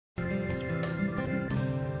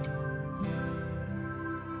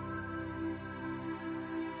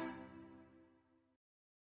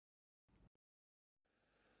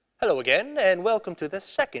Hello again, and welcome to the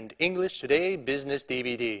second English Today Business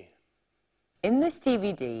DVD. In this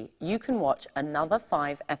DVD, you can watch another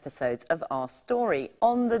 5 episodes of our story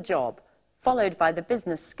on the job, followed by the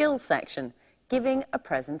business skills section, giving a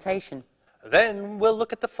presentation. Then we'll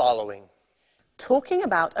look at the following. Talking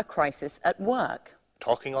about a crisis at work.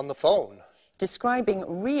 Talking on the phone.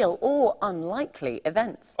 Describing real or unlikely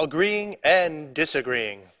events. Agreeing and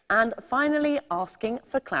disagreeing. And finally, asking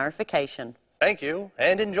for clarification. Thank you,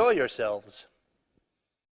 and enjoy yourselves.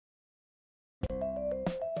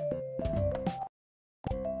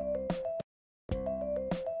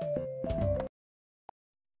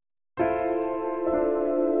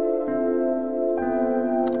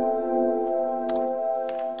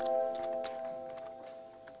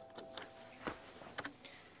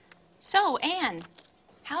 So, Anne,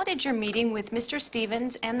 how did your meeting with Mr.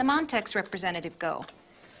 Stevens and the Montex representative go?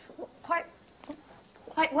 Quite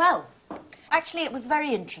well. Actually, it was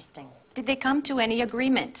very interesting. Did they come to any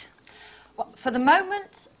agreement? Well, for the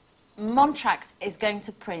moment, Montrax is going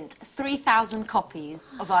to print 3,000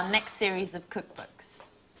 copies of our next series of cookbooks.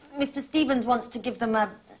 Mr. Stevens wants to give them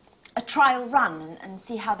a trial run and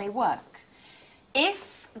see how they work.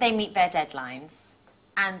 If they meet their deadlines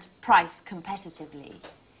and price competitively,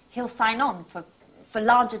 he'll sign on for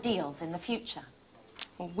larger deals in the future.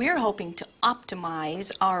 Well, we're hoping to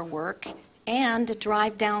optimize our work and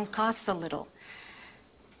drive down costs a little.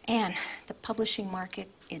 And the publishing market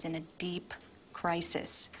is in a deep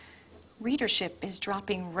crisis. Readership is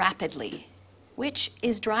dropping rapidly, which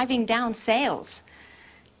is driving down sales.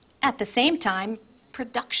 At the same time,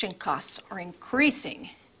 production costs are increasing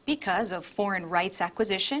because of foreign rights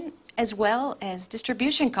acquisition as well as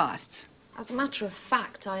distribution costs. As a matter of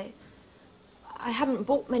fact, I haven't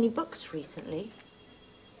bought many books recently.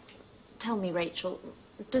 Tell me, Rachel,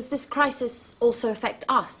 does this crisis also affect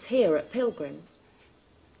us here at Pilgrim?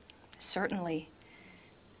 Certainly.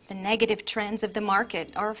 The negative trends of the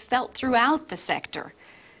market are felt throughout the sector,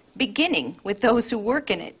 beginning with those who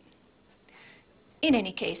work in it. In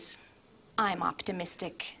any case, I'm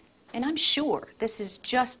optimistic, and I'm sure this is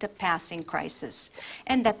just a passing crisis,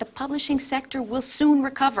 and that the publishing sector will soon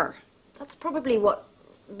recover. That's probably what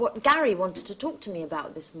Gary wanted to talk to me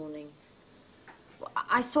about this morning.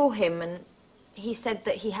 I saw him, and he said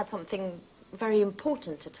that he had something very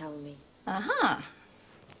important to tell me. Uh-huh.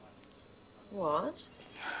 What?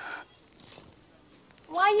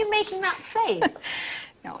 Why are you making that face?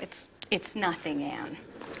 No, it's nothing, Anne.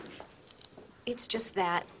 It's just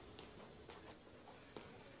that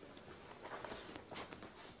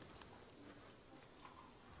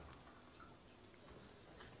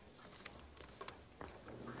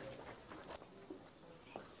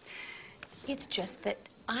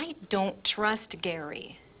I don't trust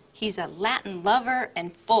Gary. He's a Latin lover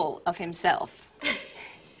and full of himself.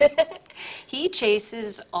 He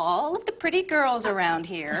chases all of the pretty girls around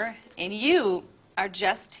here, and you are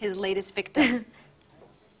just his latest victim.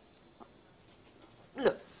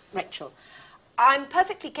 Look, Rachel, I'm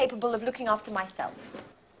perfectly capable of looking after myself.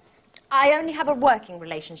 I only have a working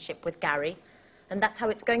relationship with Gary, and that's how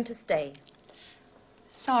it's going to stay.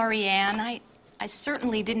 Sorry, Anne. I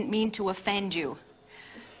certainly didn't mean to offend you.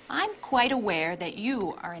 I'm quite aware that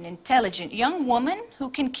you are an intelligent young woman who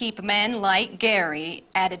can keep men like Gary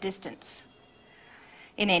at a distance.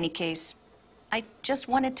 In any case, I just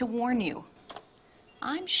wanted to warn you.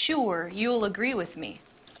 I'm sure you'll agree with me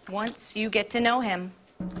once you get to know him.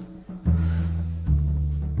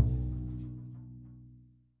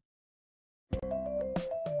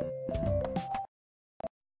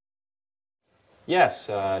 Yes,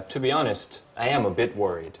 to be honest, I am a bit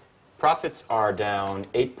worried. Profits are down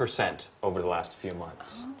 8% over the last few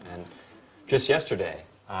months. And just yesterday,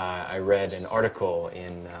 I read an article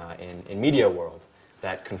in Media World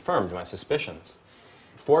that confirmed my suspicions.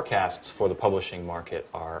 Forecasts for the publishing market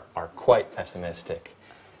are quite pessimistic.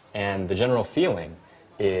 And the general feeling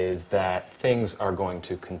is that things are going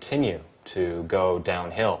to continue to go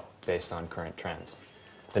downhill based on current trends.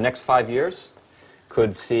 The next 5 years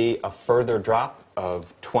could see a further drop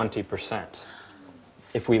of 20%.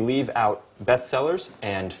 If we leave out bestsellers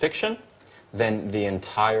and fiction, then the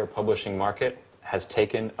entire publishing market has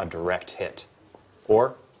taken a direct hit.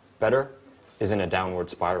 Or, better, is in a downward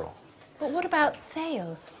spiral. But what about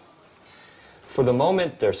sales? For the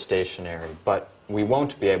moment, they're stationary, but we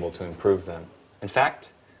won't be able to improve them. In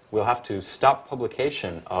fact, we'll have to stop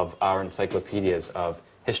publication of our encyclopedias of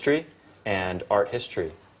history and art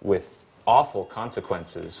history, with awful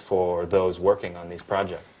consequences for those working on these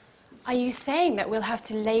projects. Are you saying that we'll have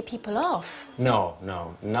to lay people off? No,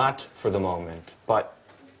 not for the moment. But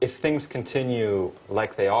if things continue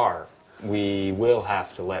like they are, we will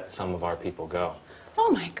have to let some of our people go.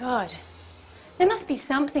 Oh my God. There must be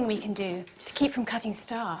something we can do to keep from cutting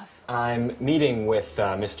staff. I'm meeting with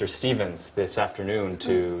Mr. Stevens this afternoon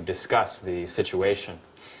to discuss the situation.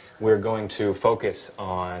 We're going to focus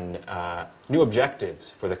on new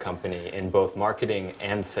objectives for the company in both marketing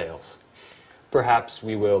and sales. Perhaps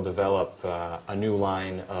we will develop a new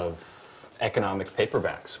line of economic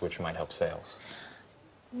paperbacks, which might help sales.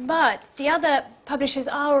 But the other publishers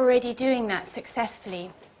are already doing that successfully.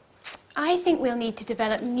 I think we'll need to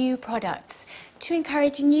develop new products to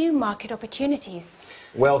encourage new market opportunities.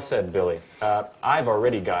 Well said, Billy. I've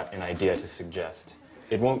already got an idea to suggest.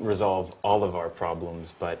 It won't resolve all of our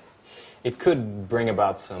problems, but it could bring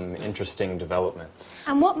about some interesting developments.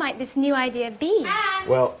 And what might this new idea be? Anne!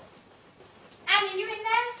 Well, Anne, are you in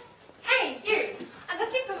there? Hey, you! I'm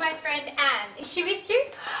looking for my friend Anne. Is she with you?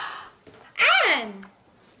 Anne!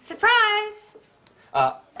 Surprise!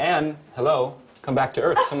 Anne, hello. Come back to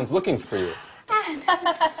Earth. Someone's looking for you.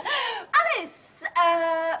 Alice,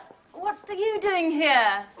 what are you doing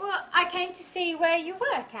here? Well, I came to see where you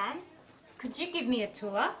work, Anne. Could you give me a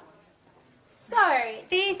tour? So,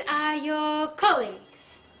 these are your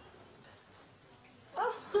colleagues.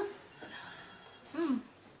 Oh.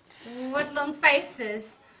 What long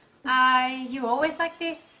faces. Are you always like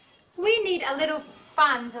this? We need a little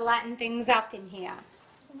fun to lighten things up in here.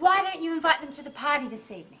 Why don't you invite them to the party this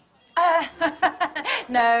evening?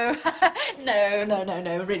 No,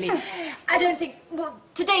 no, really. I don't think, well,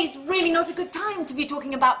 today's really not a good time to be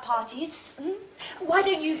talking about parties. Why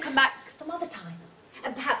don't you come back some other time?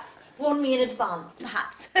 And perhaps warn me in advance,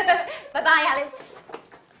 perhaps. Bye-bye, Alice.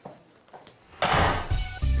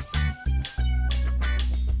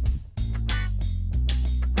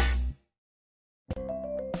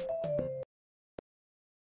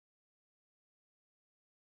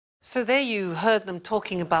 So there you heard them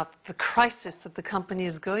talking about the crisis that the company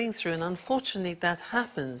is going through, and unfortunately that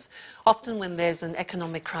happens often when there's an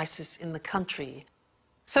economic crisis in the country.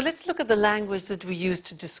 So let's look at the language that we use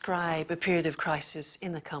to describe a period of crisis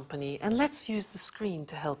in a company, and let's use the screen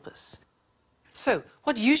to help us. So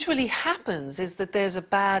what usually happens is that there's a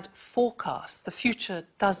bad forecast, the future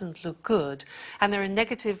doesn't look good, and there are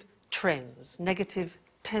negative trends, negative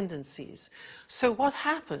tendencies. So what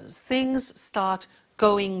happens? Things start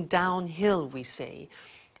going downhill, we say.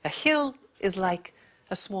 A hill is like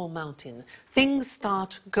a small mountain. Things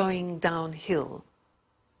start going downhill.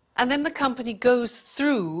 And then the company goes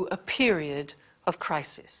through a period of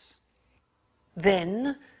crisis.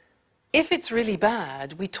 Then, if it's really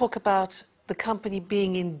bad, we talk about the company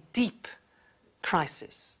being in deep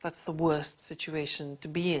crisis. That's the worst situation to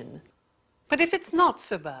be in. But if it's not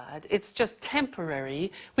so bad, it's just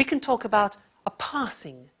temporary, we can talk about a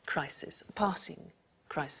passing crisis, a passing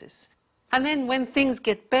crisis. And then when things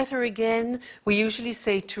get better again, we usually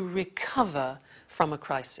say to recover from a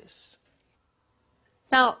crisis.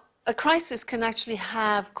 Now, a crisis can actually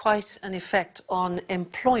have quite an effect on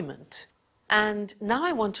employment. And now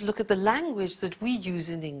I want to look at the language that we use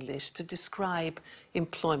in English to describe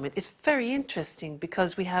employment. It's very interesting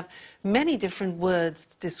because we have many different words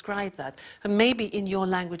to describe that, and maybe in your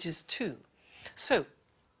languages too. So,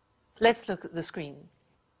 let's look at the screen.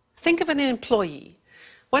 Think of an employee.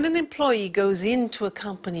 When an employee goes into a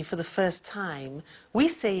company for the first time, we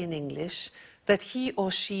say in English that he or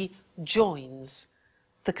she joins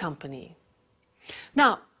the company.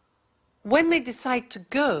 Now, when they decide to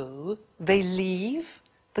go, they leave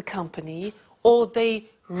the company or they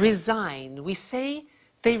resign. We say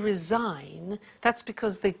they resign. That's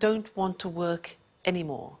because they don't want to work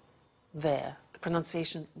anymore there. The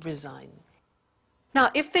pronunciation resign. Now,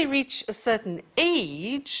 if they reach a certain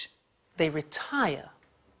age, they retire.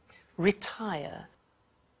 Retire.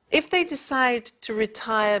 If they decide to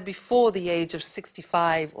retire before the age of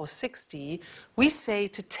 65 or 60, we say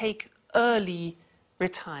to take early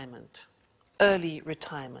retirement. Early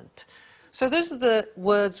retirement. So those are the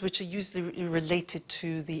words which are usually related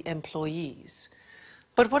to the employees.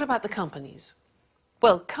 But what about the companies?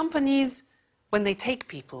 Well, companies, when they take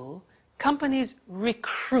people, companies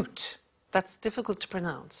recruit. That's difficult to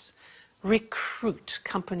pronounce. Recruit.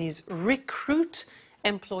 Companies recruit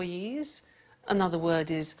employees. Another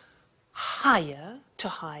word is hire, to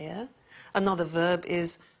hire. Another verb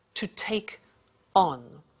is to take on.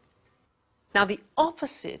 Now, the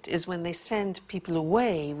opposite is when they send people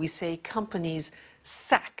away, we say companies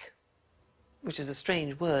sack, which is a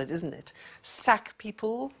strange word, isn't it? Sack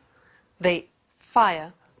people, they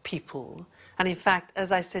fire people. And in fact,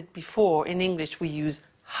 as I said before, in English we use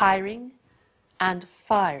hiring and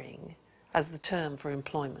firing as the term for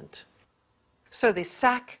employment. So they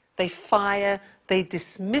sack They fire, they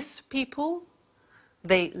dismiss people,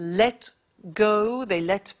 they let go, they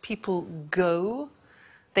let people go,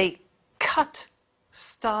 they cut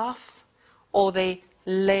staff, or they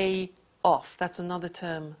lay off. That's another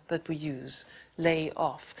term that we use, lay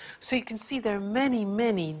off. So you can see there are many,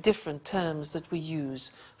 many different terms that we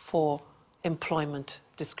use for employment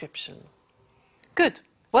description. Good.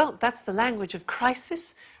 Well, that's the language of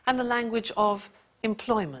crisis and the language of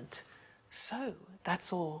employment. So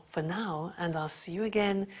that's all for now, and I'll see you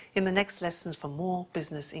again in the next lessons for more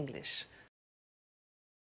business English.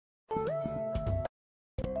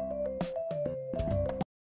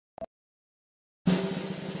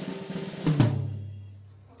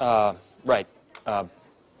 Right.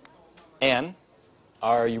 Anne,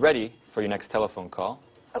 are you ready for your next telephone call?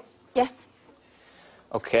 Oh, yes.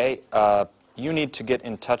 Okay, you need to get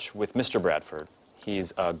in touch with Mr. Bradford.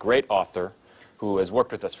 He's a great author who has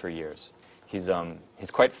worked with us for years. He's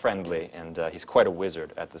quite friendly, and he's quite a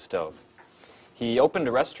wizard at the stove. He opened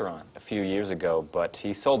a restaurant a few years ago, but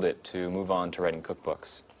he sold it to move on to writing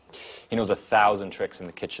cookbooks. He knows 1,000 tricks in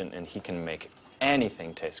the kitchen, and he can make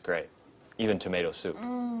anything taste great, even tomato soup.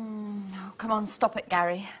 Oh, come on, stop it,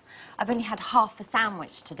 Gary. I've only had half a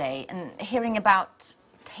sandwich today, and hearing about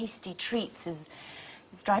tasty treats is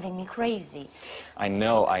driving me crazy. I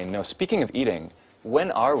know, I know. Speaking of eating,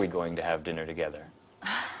 when are we going to have dinner together?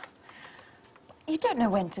 You don't know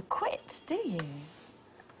when to quit, do you?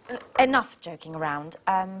 Enough joking around.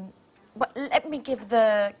 But let me give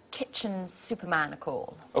the kitchen superman a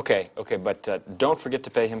call. Okay, but don't forget to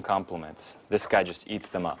pay him compliments. This guy just eats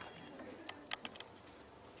them up.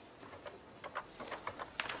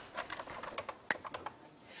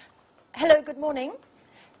 Hello, good morning.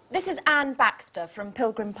 This is Anne Baxter from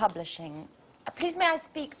Pilgrim Publishing. Please may I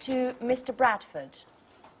speak to Mr. Bradford?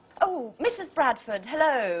 Oh, Mrs. Bradford,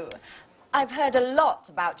 hello. I've heard a lot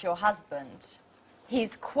about your husband.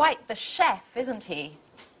 He's quite the chef, isn't he?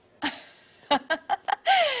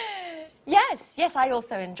 Yes, I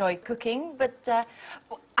also enjoy cooking, but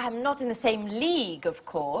I'm not in the same league, of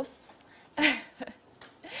course.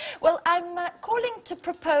 Well, I'm calling to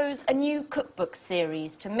propose a new cookbook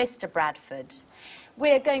series to Mr. Bradford.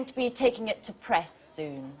 We're going to be taking it to press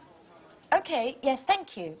soon. Okay, yes,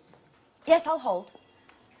 thank you. Yes, I'll hold.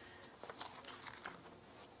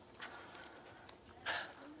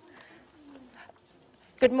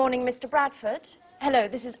 Good morning, Mr. Bradford. Hello,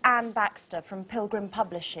 this is Anne Baxter from Pilgrim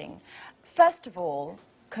Publishing. First of all,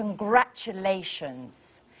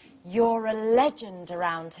 congratulations. You're a legend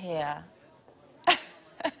around here.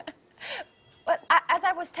 But as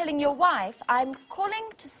I was telling your wife, I'm calling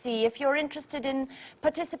to see if you're interested in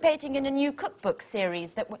participating in a new cookbook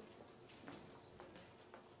series that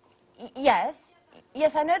Yes,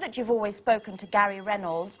 I know that you've always spoken to Gary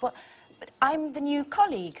Reynolds, but I'm the new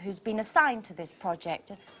colleague who's been assigned to this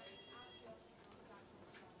project.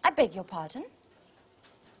 I beg your pardon?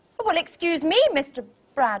 Well, excuse me, Mr.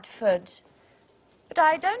 Bradford, but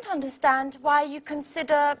I don't understand why you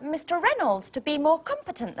consider Mr. Reynolds to be more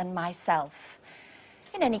competent than myself.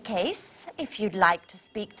 In any case, if you'd like to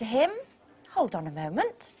speak to him, hold on a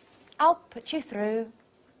moment. I'll put you through.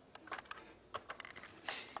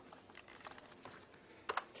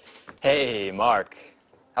 Hey, Mark.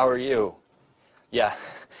 How are you? Yeah,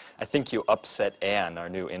 I think you upset Anne, our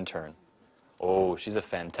new intern. Oh, she's a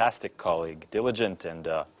fantastic colleague, diligent and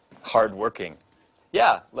hardworking.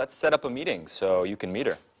 Yeah, let's set up a meeting so you can meet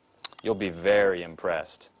her. You'll be very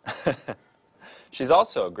impressed. She's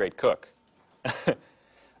also a great cook.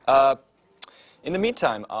 In the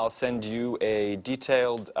meantime, I'll send you a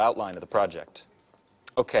detailed outline of the project.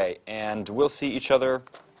 Okay, and we'll see each other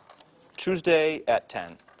Tuesday at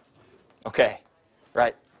 10. Okay,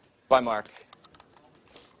 right. Bye, Mark.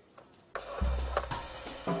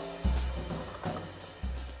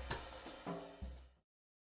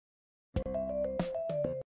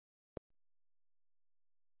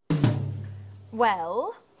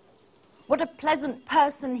 Well, what a pleasant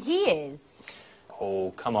person he is.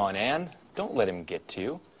 Oh, come on, Anne. Don't let him get to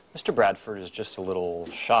you. Mr. Bradford is just a little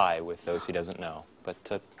shy with those he doesn't know.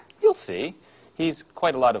 But you'll see. He's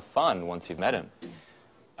quite a lot of fun once you've met him.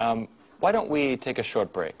 Why don't we take a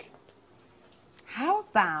short break? How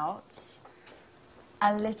about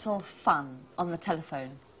a little fun on the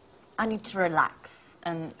telephone? I need to relax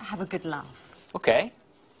and have a good laugh. Okay.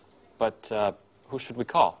 But who should we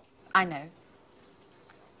call? I know.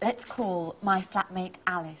 Let's call my flatmate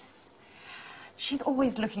Alice. She's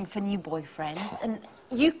always looking for new boyfriends, and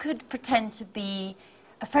you could pretend to be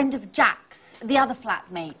a friend of Jack's, the other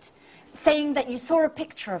flatmate. saying that you saw a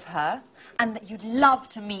picture of her and that you'd love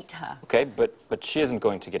to meet her. Okay, but she isn't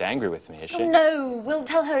going to get angry with me, is she? Oh, no, we'll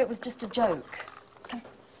tell her it was just a joke. Okay.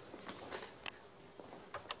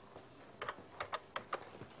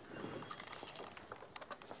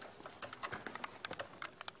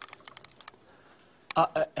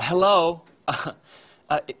 Hello?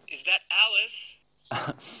 Is that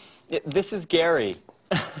Alice? This is Gary.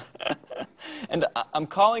 And I'm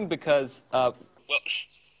calling because, well,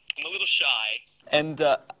 I'm a little shy. And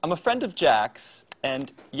I'm a friend of Jack's,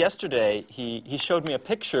 and yesterday he showed me a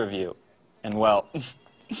picture of you. And, well,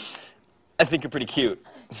 I think you're pretty cute.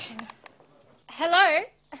 Hello?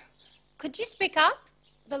 Could you speak up?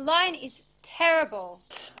 The line is terrible.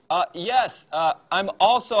 Yes, I'm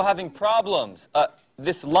also having problems.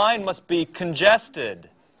 This line must be congested.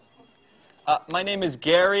 My name is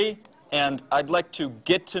Gary, and I'd like to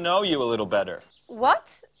get to know you a little better.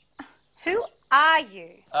 What? Who are you?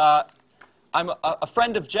 I'm a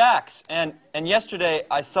friend of Jack's, and yesterday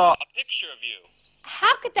I saw a picture of you.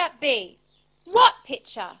 How could that be? What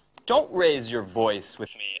picture? Don't raise your voice with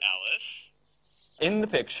me, Alice. In the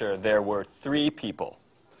picture, there were 3 people.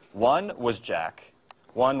 One was Jack,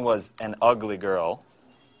 one was an ugly girl,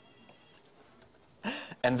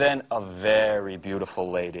 and then a very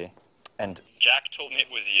beautiful lady. And Jack told me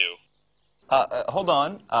it was you. Hold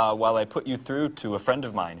on, while I put you through to a friend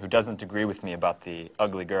of mine who doesn't agree with me about the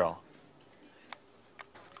ugly girl.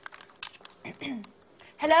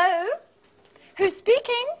 Hello? Who's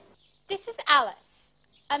speaking? This is Alice,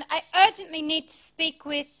 and I urgently need to speak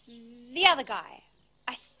with the other guy.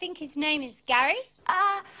 I think his name is Gary.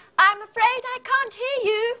 I'm afraid I can't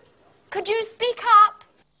hear you. Could you speak up?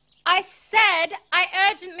 I said I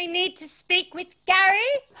urgently need to speak with Gary.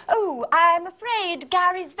 Oh, I'm afraid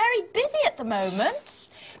Gary's very busy at the moment.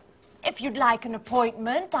 If you'd like an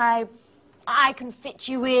appointment, I can fit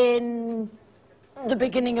you in the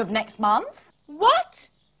beginning of next month. What?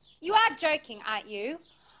 You are joking, aren't you?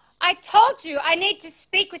 I told you I need to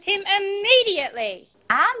speak with him immediately.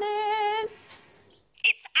 Alice!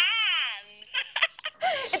 It's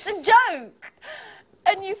Anne. It's a joke.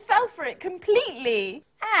 And you fell for it completely.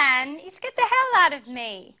 Anne, you scared the hell out of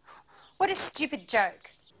me. What a stupid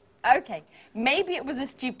joke. Okay, maybe it was a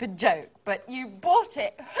stupid joke, but you bought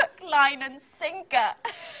it hook, line and sinker.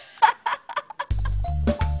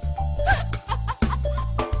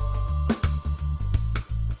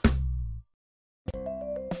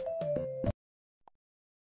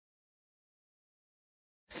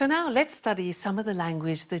 So now let's study some of the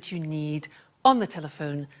language that you need on the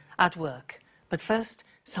telephone at work. But first,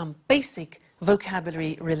 some basic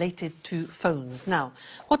vocabulary related to phones. Now,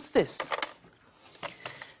 what's this?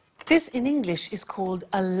 This in English is called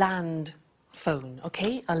a land phone,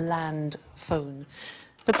 okay? A land phone.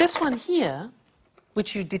 But this one here,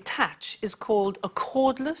 which you detach, is called a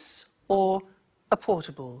cordless or a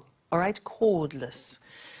portable, all right? Cordless.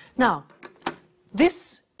 Now,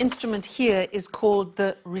 this instrument here is called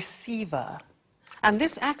the receiver. And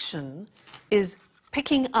this action is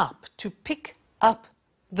picking up, to pick up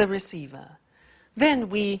the receiver. Then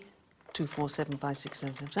we, 2, 4, 7, 5, 6,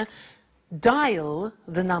 7, 7, dial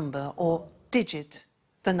the number or digit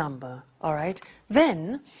the number, all right?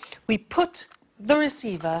 Then we put the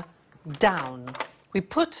receiver down. We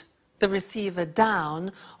put the receiver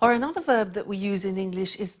down, or another verb that we use in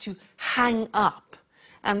English is to hang up.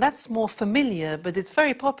 And that's more familiar, but it's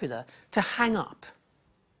very popular, to hang up.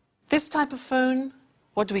 This type of phone,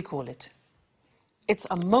 what do we call it? It's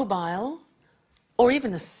a mobile, or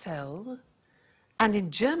even a cell, and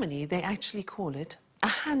in Germany they actually call it a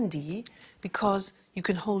handy because you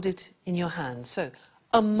can hold it in your hand. So,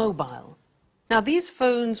 a mobile. Now these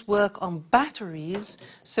phones work on batteries,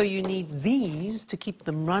 so you need these to keep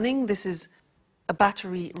them running. This is a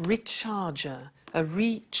battery recharger, a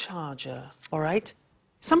recharger, all right?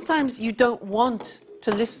 Sometimes you don't want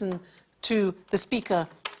to listen to the speaker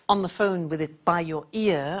on the phone with it by your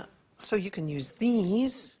ear, so you can use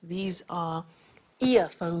these. These are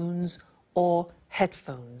earphones or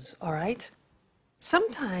headphones, all right?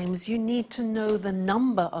 Sometimes you need to know the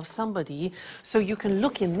number of somebody, so you can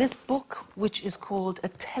look in this book, which is called a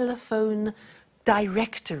telephone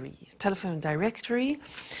directory. Telephone directory.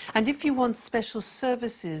 And if you want special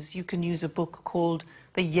services, you can use a book called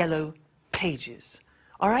the Yellow Pages.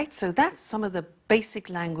 All right, so that's some of the basic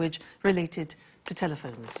language related to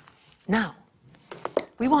telephones. Now,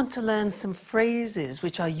 we want to learn some phrases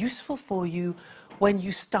which are useful for you when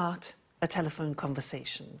you start a telephone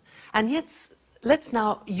conversation. And yet, let's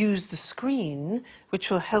now use the screen,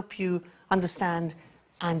 which will help you understand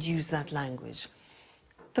and use that language.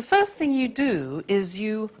 The first thing you do is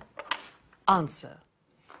you answer.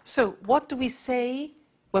 So what do we say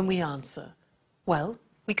when we answer? Well,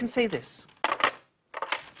 we can say this.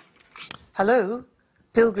 Hello,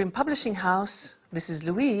 Pilgrim Publishing House. This is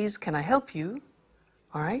Louise. Can I help you?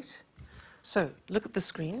 All right. So look at the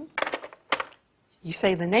screen. You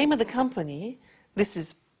say the name of the company. This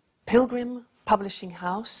is Pilgrim Publishing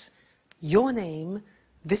House. Your name.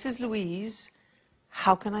 This is Louise.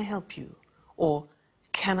 How can I help you? Or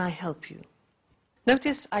can I help you?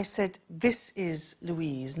 Notice I said this is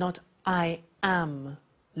Louise, not I am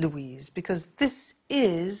Louise, because this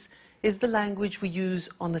is the language we use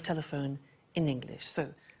on the telephone in English. So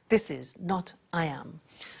this is, not I am.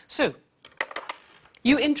 So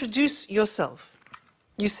you introduce yourself.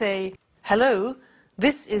 You say, hello,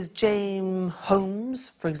 this is James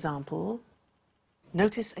Holmes, for example.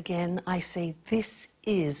 Notice again, I say this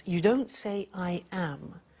is. You don't say I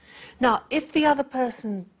am. Now, if the other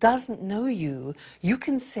person doesn't know you, you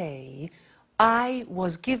can say, I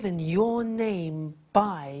was given your name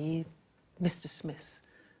by Mr. Smith,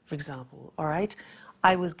 for example, all right?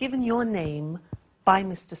 I was given your name by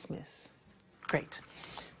Mr. Smith. Great.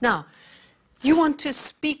 Now, you want to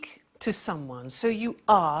speak to someone, so you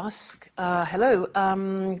ask, hello,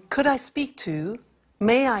 could I speak to,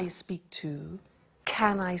 may I speak to,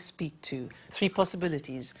 can I speak to? 3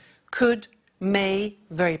 possibilities. Could, may,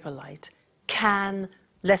 very polite. Can,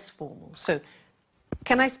 less formal. So,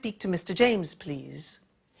 can I speak to Mr. James, please?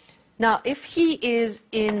 Now, if he is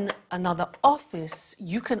in another office,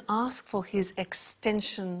 you can ask for his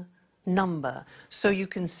extension number. So you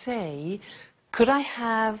can say, could I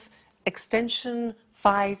have extension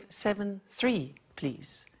 573,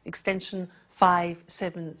 please? Extension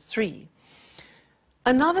 573.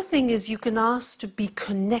 Another thing is you can ask to be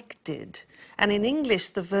connected. And in English,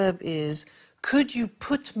 the verb is, could you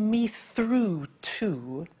put me through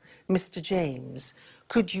to Mr. James?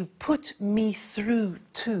 Could you put me through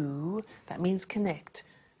to, that means connect,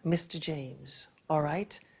 Mr. James, all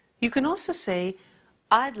right? You can also say,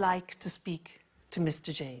 I'd like to speak to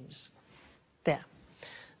Mr. James. There.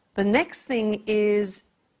 The next thing is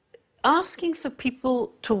asking for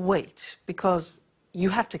people to wait because you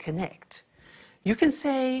have to connect. You can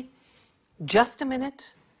say, just a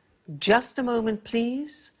minute, just a moment,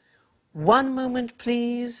 please, 1 moment,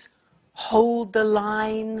 please, hold the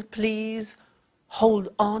line, please, hold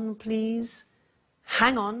on, please.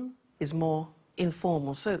 Hang on is more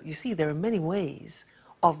informal. So you see, there are many ways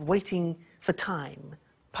of waiting for time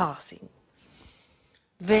passing.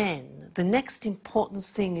 Then, the next important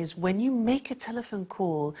thing is when you make a telephone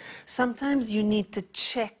call, sometimes you need to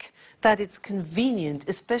check that it's convenient,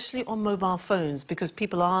 especially on mobile phones, because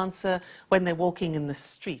people answer when they're walking in the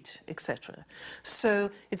street, etc.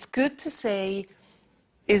 So it's good to say,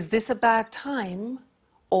 is this a bad time?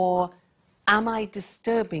 Or am I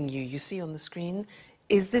disturbing you? You see on the screen,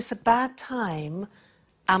 is this a bad time?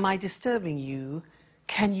 Am I disturbing you?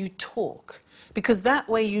 Can you talk? Because that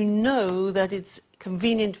way you know that it's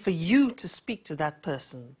convenient for you to speak to that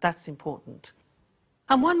person. That's important.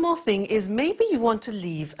 And one more thing is maybe you want to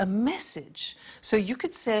leave a message. So you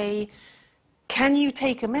could say, can you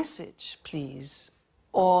take a message, please?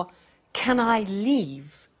 Or can I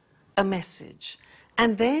leave a message?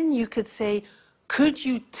 And then you could say, could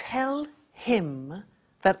you tell him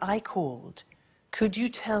that I called? Could you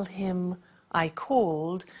tell him I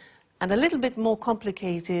called? And a little bit more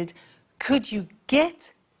complicated, could you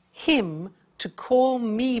get him to call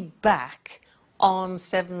me back on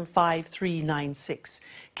 75396?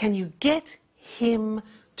 Can you get him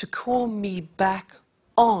to call me back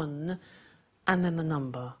on, and then the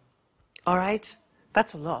number? All right?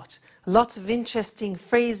 That's a lot. Lots of interesting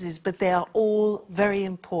phrases, but they are all very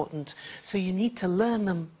important. So you need to learn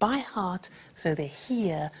them by heart so they're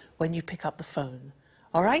here when you pick up the phone.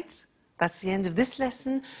 All right? That's the end of this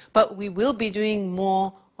lesson, but we will be doing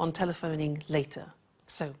more on telephoning later.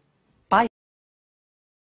 So, bye.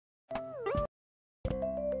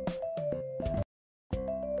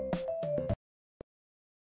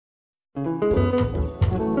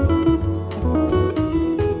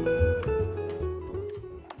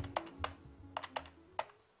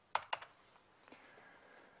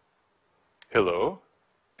 Hello,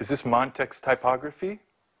 is this Montex Typography?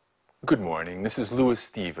 Good morning, this is Louis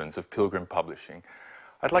Stevens of Pilgrim Publishing.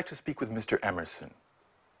 I'd like to speak with Mr. Emerson.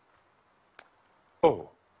 Oh,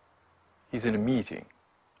 he's in a meeting.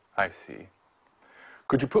 I see.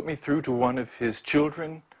 Could you put me through to one of his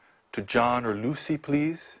children, to John or Lucy,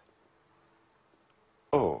 please?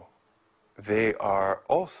 Oh, they are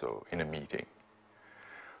also in a meeting.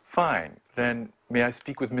 Fine, then may I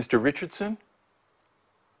speak with Mr. Richardson?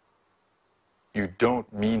 You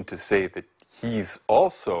don't mean to say that he's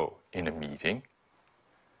also in a meeting?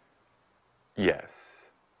 Yes,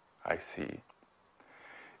 I see.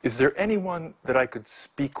 Is there anyone that I could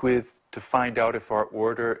speak with to find out if our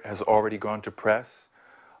order has already gone to press?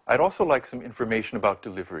 I'd also like some information about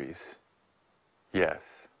deliveries.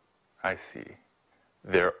 Yes, I see.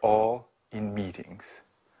 They're all in meetings.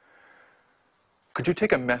 Could you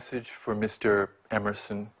take a message for Mr.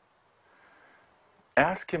 Emerson?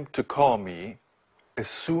 Ask him to call me as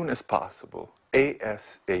soon as possible,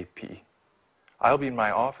 ASAP. I'll be in my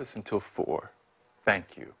office until 4.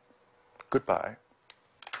 Thank you. Goodbye.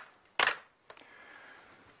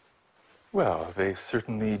 Well, they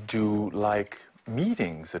certainly do like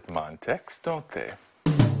meetings at Montex, don't they?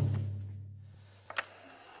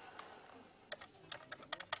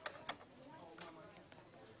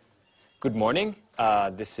 Good morning.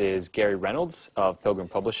 This is Gary Reynolds of Pilgrim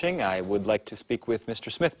Publishing. I would like to speak with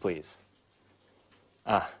Mr. Smith, please.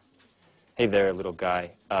 Hey there, little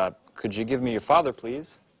guy. Could you give me your father,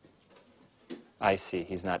 please? I see,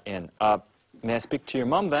 he's not in. May I speak to your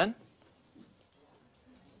mom, then?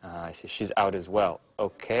 I see, she's out as well.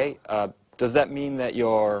 Okay. Does that mean that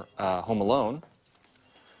you're home alone?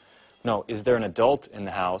 No, is there an adult in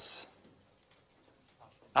the house?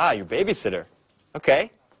 Your babysitter.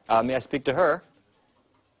 Okay. May I speak to her?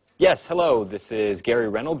 Yes, hello. This is Gary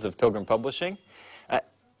Reynolds of Pilgrim Publishing.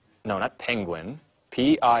 No, not Penguin.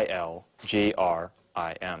 P-I-L-G-R-I-M.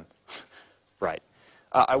 Right.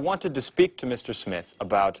 I wanted to speak to Mr. Smith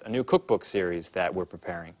about a new cookbook series that we're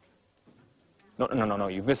preparing. No,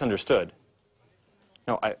 you've misunderstood.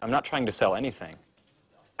 No, I'm not trying to sell anything.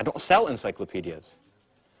 I don't sell encyclopedias.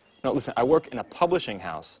 No, listen, I work in a publishing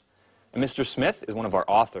house, and Mr. Smith is one of our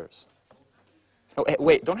authors. Oh, hey,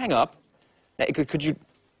 wait, don't hang up. Could you...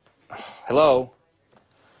 Hello?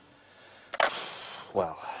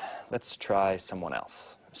 Well, let's try someone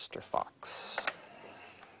else. Mr. Fox.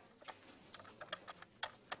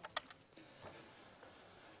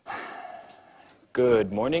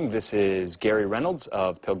 Good morning. This is Gary Reynolds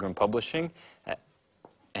of Pilgrim Publishing.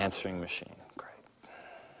 Answering machine. Great.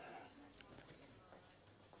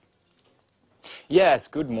 Yes,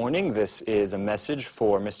 good morning. This is a message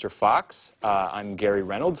for Mr. Fox. I'm Gary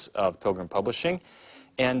Reynolds of Pilgrim Publishing,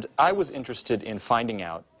 and I was interested in finding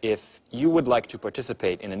out if you would like to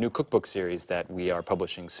participate in a new cookbook series that we are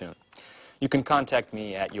publishing soon. You can contact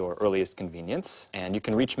me at your earliest convenience, and you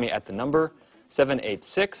can reach me at the number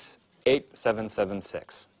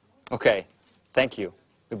 786-8776. Okay, thank you.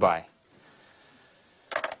 Goodbye.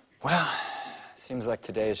 Well, seems like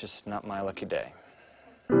today is just not my lucky day.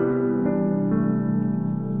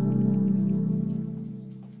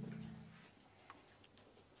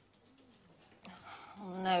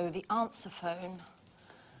 No, the answer phone.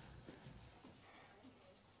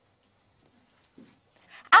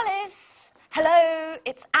 Alice! Hello,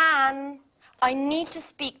 it's Anne. I need to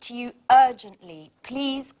speak to you urgently.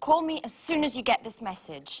 Please call me as soon as you get this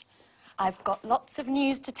message. I've got lots of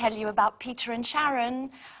news to tell you about Peter and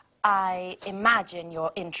Sharon. I imagine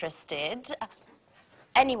you're interested.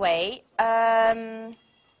 Anyway, no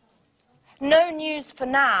news for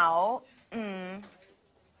now.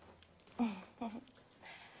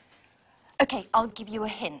 Okay, I'll give you a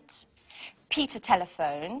hint. Peter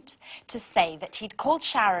telephoned to say that he'd called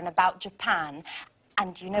Sharon about Japan,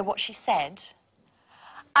 and do you know what she said?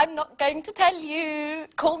 I'm not going to tell you.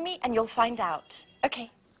 Call me and you'll find out.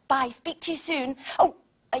 Okay, bye. Speak to you soon. Oh,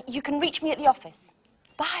 you can reach me at the office.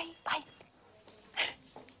 Bye, bye.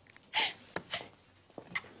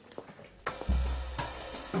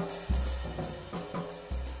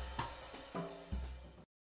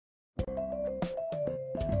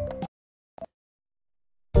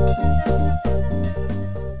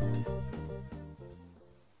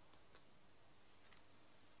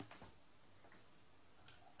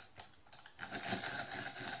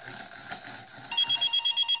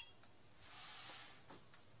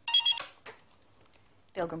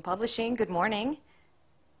 Pilgrim Publishing, good morning.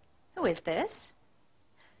 Who is this?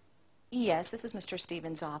 Yes, this is Mr.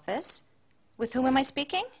 Stevens' office. With whom am I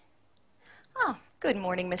speaking? Oh, good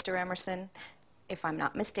morning, Mr. Emerson. If I'm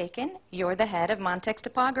not mistaken, you're the head of Montex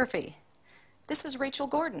Typography. This is Rachel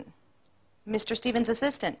Gordon, Mr. Stevens'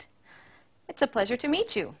 assistant. It's a pleasure to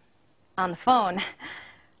meet you. On the phone.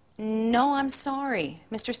 No, I'm sorry.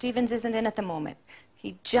 Mr. Stevens isn't in at the moment.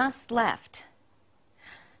 He just left.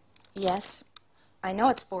 Yes, I know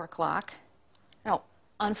it's 4 o'clock. No,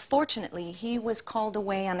 unfortunately, he was called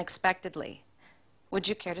away unexpectedly. Would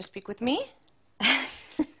you care to speak with me?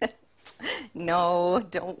 No,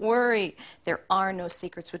 don't worry. There are no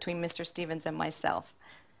secrets between Mr. Stevens and myself.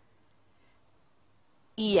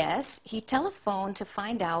 Yes, he telephoned to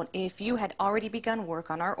find out if you had already begun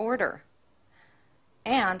work on our order.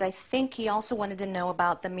 And I think he also wanted to know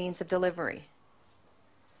about the means of delivery.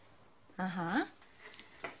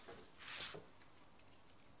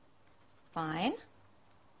 Fine.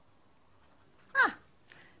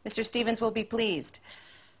 Mr. Stevens will be pleased.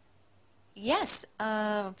 Yes,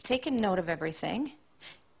 I've taken note of everything.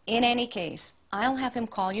 In any case, I'll have him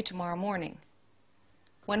call you tomorrow morning.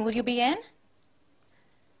 When will you be in?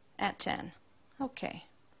 At 10. Okay.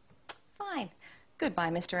 Fine. Goodbye,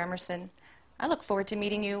 Mr. Emerson. I look forward to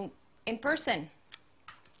meeting you in person.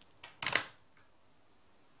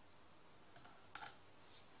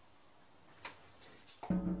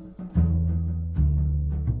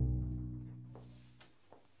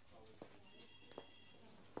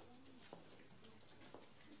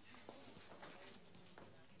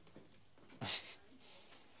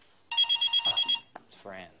 It's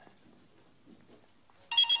Fran.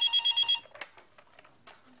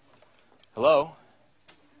 Hello?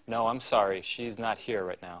 No, I'm sorry. She's not here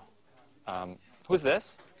right now. Who's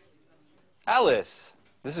this? Alice.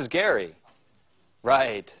 This is Gary.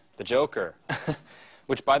 Right, the Joker.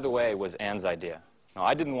 Which, by the way, was Anne's idea. No,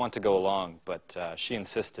 I didn't want to go along, but she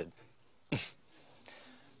insisted.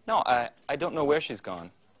 No, I don't know where she's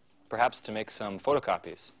gone. Perhaps to make some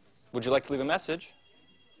photocopies. Would you like to leave a message?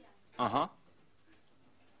 Uh-huh.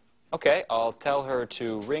 Okay, I'll tell her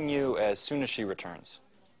to ring you as soon as she returns.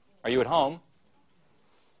 Are you at home?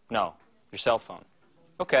 No, your cell phone.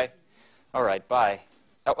 Okay. All right, bye.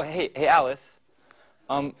 Oh, hey, Alice.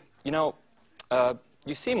 You know,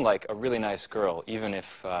 you seem like a really nice girl, even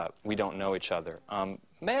if we don't know each other.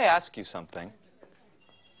 May I ask you something?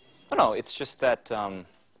 Oh, no, it's just that,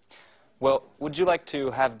 well, would you like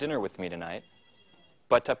to have dinner with me tonight?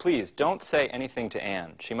 But please, don't say anything to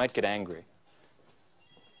Anne. She might get angry.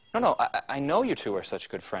 No, I know you two are such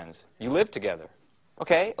good friends. You live together.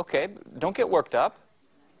 Okay, don't get worked up.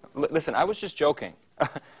 Listen, I was just joking.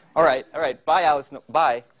 All right, bye, Alice. No,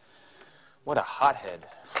 bye. What a hothead.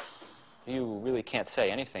 You really can't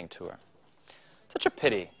say anything to her. Such a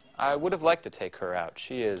pity. I would have liked to take her out.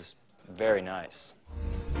 She is very nice.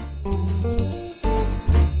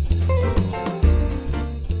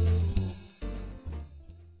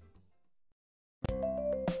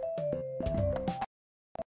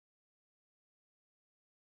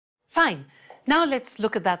 Fine. Now let's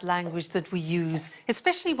look at that language that we use,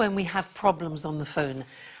 especially when we have problems on the phone.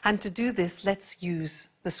 And to do this, let's use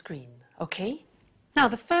the screen, okay? Now,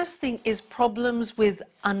 the first thing is problems with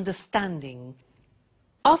understanding.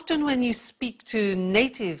 Often when you speak to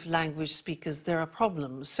native language speakers, there are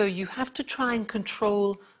problems. So you have to try and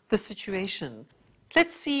control the situation.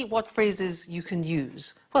 Let's see what phrases you can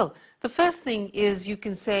use. Well, the first thing is you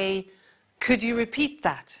can say, could you repeat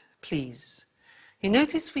that, please? You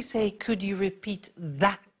notice we say, could you repeat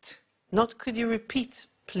that? Not could you repeat,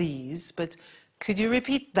 please, but could you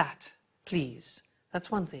repeat that, please?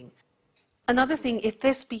 That's one thing. Another thing, if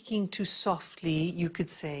they're speaking too softly, you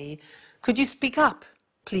could say, could you speak up,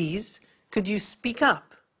 please? Could you speak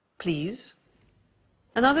up, please?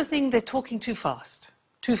 Another thing, they're talking too fast.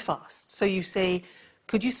 So you say,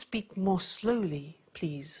 could you speak more slowly,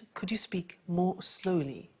 please? Could you speak more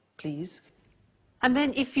slowly, please? And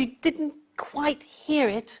then if you didn't quite hear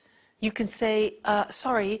it, you can say,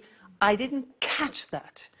 sorry, I didn't catch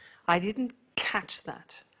that. I didn't catch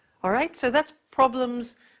that. All right? So that's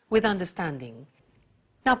problems with understanding.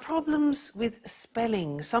 Now, problems with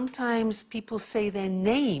spelling. Sometimes people say their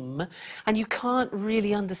name and you can't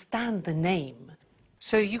really understand the name.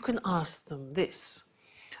 So you can ask them this.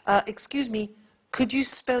 Excuse me, could you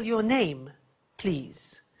spell your name,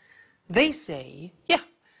 please? They say, yeah,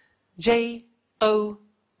 J-O-H-N.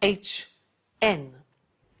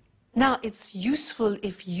 Now, it's useful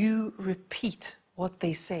if you repeat what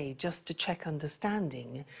they say just to check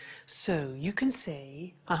understanding. So you can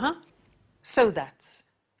say, so that's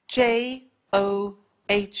J-O-H-N,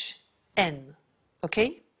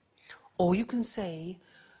 okay? Or you can say,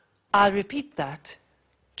 I'll repeat that,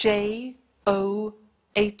 J-O-H-N.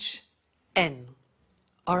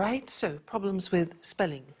 All right, so problems with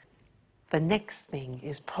spelling. The next thing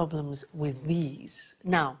is problems with these.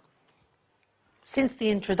 Now, since the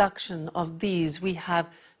introduction of these, we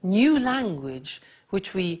have new language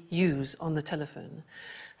which we use on the telephone.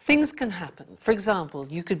 Things can happen. For example,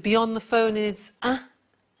 you could be on the phone and it's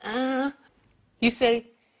You say,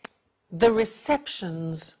 the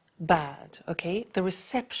reception's bad, okay? The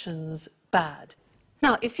reception's bad.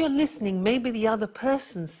 Now, if you're listening, maybe the other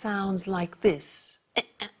person sounds like this.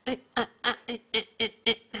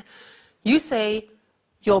 You say,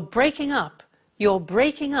 you're breaking up. You're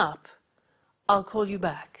breaking up. I'll call you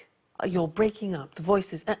back. You're breaking up. The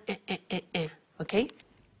voice is okay?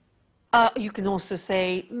 You can also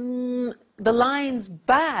say, the line's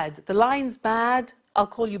bad. The line's bad. I'll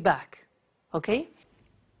call you back. Okay?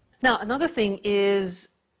 Now, another thing is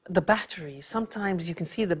the battery. Sometimes you can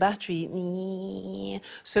see the battery,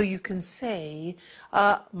 so you can say,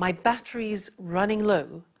 my battery's running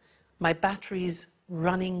low. My battery's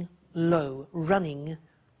running low. Running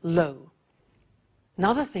low.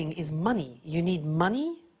 Another thing is money. You need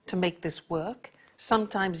money to make this work.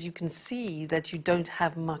 Sometimes you can see that you don't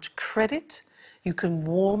have much credit. You can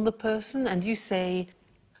warn the person and you say,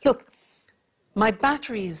 look, my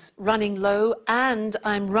battery's running low and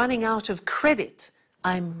I'm running out of credit.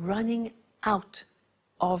 I'm running out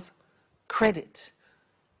of credit.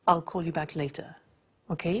 I'll call you back later.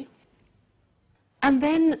 Okay? And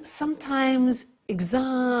then sometimes,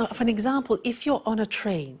 for an example, if you're on a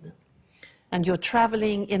train and you're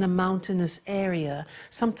traveling in a mountainous area,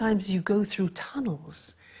 sometimes you go through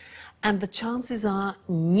tunnels and the chances are,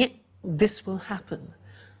 this will happen.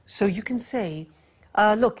 So you can say,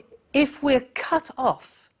 look, if we're cut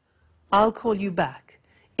off, I'll call you back.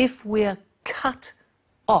 If we're cut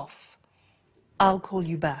off, I'll call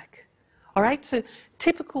you back. All right, so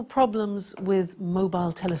typical problems with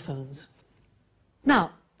mobile telephones.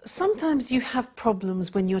 Now, sometimes you have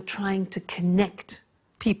problems when you're trying to connect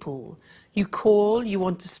people. You call, you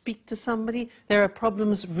want to speak to somebody, there are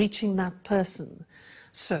problems reaching that person.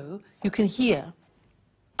 So you can hear,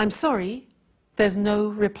 I'm sorry, there's no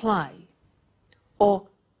reply. Or,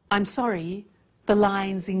 I'm sorry, the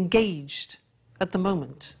line's engaged at the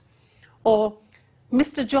moment. Or,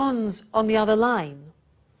 Mr. John's on the other line.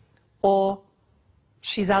 Or,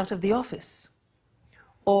 she's out of the office.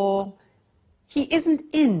 Or, he isn't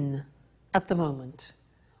in at the moment.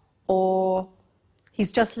 Or,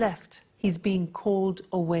 he's just left. He's being called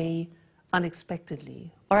away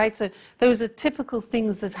unexpectedly. All right, so those are typical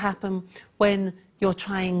things that happen when you're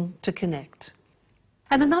trying to connect.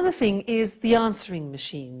 And another thing is the answering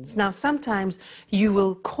machines. Now, sometimes you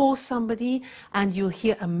will call somebody and you'll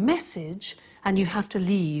hear a message and you have to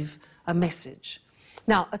leave a message.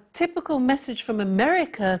 Now, a typical message from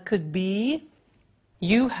America could be,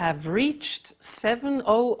 you have reached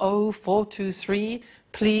 700-423.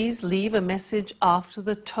 Please leave a message after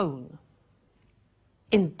the tone.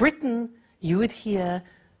 In Britain, you would hear,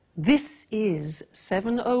 this is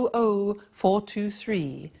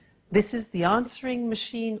 700-423. This is the answering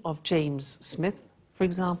machine of James Smith, for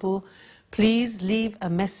example. Please leave a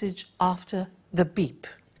message after the beep.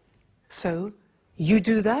 So you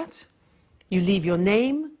do that. You leave your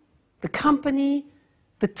name, the company,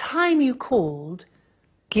 the time you called,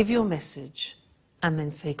 give your message, and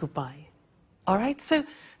then say goodbye. All right, so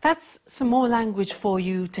that's some more language for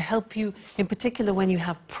you to help you, in particular when you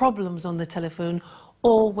have problems on the telephone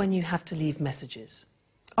or when you have to leave messages.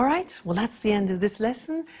 All right, well, that's the end of this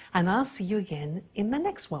lesson, and I'll see you again in the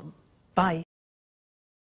next one. Bye.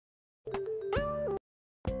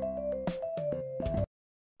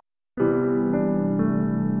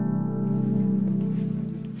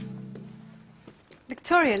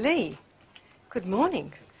 Victoria Lee, good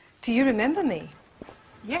morning. Do you remember me?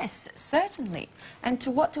 Yes, certainly. And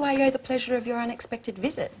to what do I owe the pleasure of your unexpected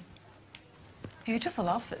visit? Beautiful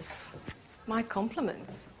office. My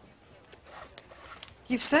compliments.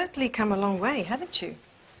 You've certainly come a long way, haven't you?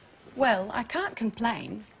 Well, I can't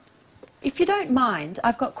complain. If you don't mind,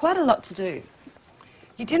 I've got quite a lot to do.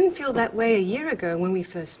 You didn't feel that way a year ago when we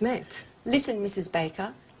first met. Listen, Mrs.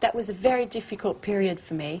 Baker, that was a very difficult period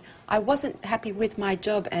for me. I wasn't happy with my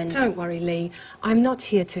job and... Don't worry, Lee. I'm not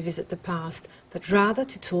here to visit the past, but rather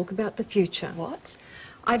to talk about the future. What?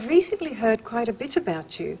 I've recently heard quite a bit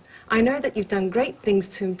about you. I know that you've done great things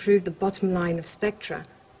to improve the bottom line of Spectra.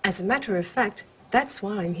 As a matter of fact, that's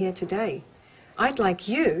why I'm here today. I'd like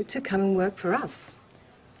you to come and work for us.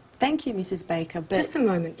 Thank you, Mrs. Baker, but... Just a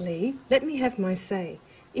moment, Lee. Let me have my say.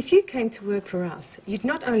 If you came to work for us, you'd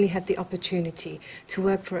not only have the opportunity to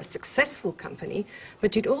work for a successful company,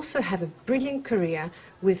 but you'd also have a brilliant career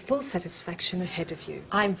with full satisfaction ahead of you.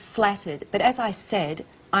 I'm flattered, but as I said,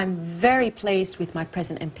 I'm very pleased with my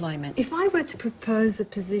present employment. If I were to propose a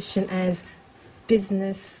position as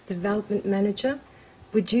Business Development Manager,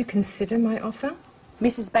 would you consider my offer?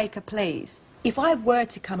 Mrs. Baker, please. If I were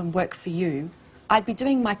to come and work for you, I'd be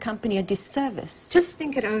doing my company a disservice. Just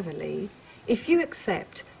think it over, Lee. If you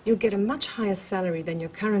accept, you'll get a much higher salary than your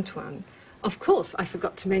current one. Of course, I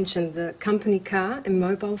forgot to mention the company car and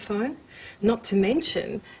mobile phone, not to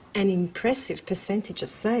mention an impressive percentage of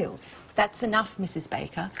sales. That's enough, Mrs.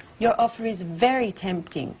 Baker. Your offer is very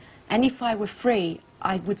tempting, and if I were free,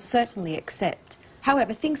 I would certainly accept.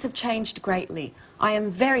 However, things have changed greatly. I am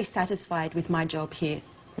very satisfied with my job here.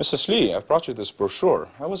 Mrs. Lee, I've brought you this brochure.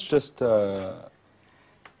 I was just,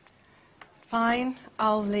 Fine,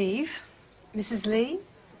 I'll leave. Mrs. Lee,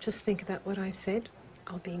 just think about what I said.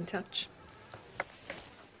 I'll be in touch.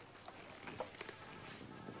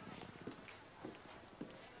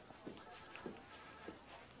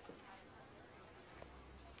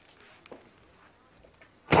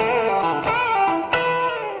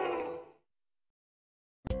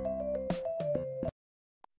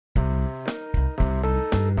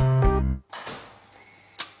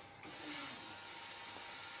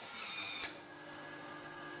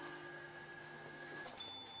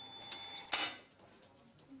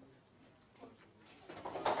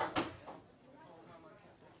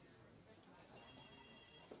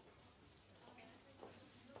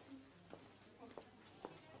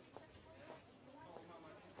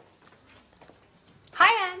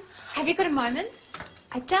 Hi, Anne. Have you got a moment?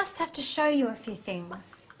 I just have to show you a few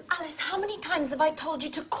things. Alice, how many times have I told you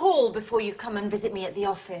to call before you come and visit me at the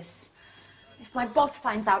office? If my boss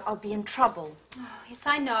finds out, I'll be in trouble. Oh, yes,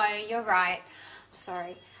 I know. You're right. I'm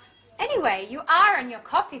sorry. Anyway, you are on your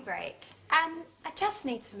coffee break, and I just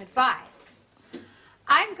need some advice.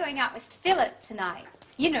 I'm going out with Philip tonight.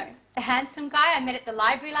 You know, the handsome guy I met at the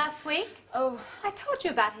library last week. Oh. I told you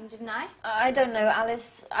about him, didn't I? I don't know,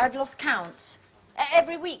 Alice. I've lost count.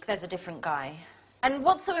 Every week there's a different guy. And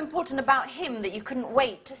what's so important about him that you couldn't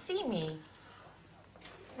wait to see me?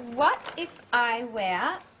 What if I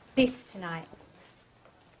wear this tonight?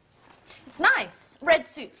 It's nice. Red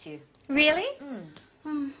suits you. Really?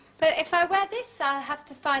 But if I wear this, I'll have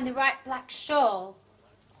to find the right black shawl.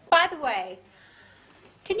 By the way,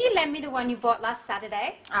 can you lend me the one you bought last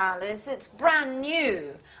Saturday? Alice, it's brand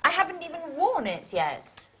new. I haven't even worn it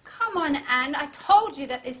yet. Come on, Anne. I told you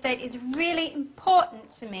that this date is really important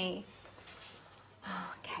to me.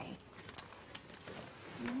 Okay.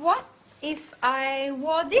 What if I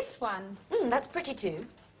wore this one? That's pretty too.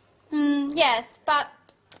 Yes, but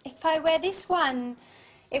if I wear this one,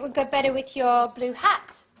 it would go better with your blue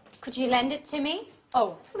hat. Could you lend it to me?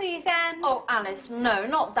 Oh. Please, Anne. Oh, Alice, no,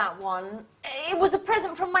 not that one. It was a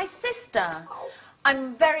present from my sister.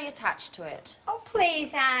 I'm very attached to it. Oh,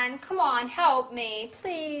 please, Anne. Come on, help me,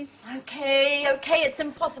 please. Okay, it's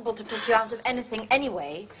impossible to talk you out of anything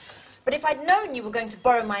anyway. But if I'd known you were going to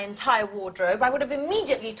borrow my entire wardrobe, I would have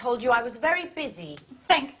immediately told you I was very busy.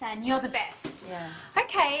 Thanks, Anne. You're the best. Yeah.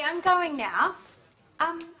 Okay, I'm going now.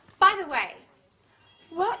 By the way,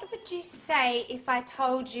 what would you say if I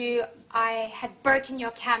told you I had broken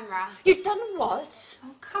your camera? You've done what?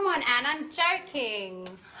 Oh, come on, Anne. I'm joking.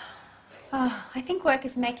 Oh, I think work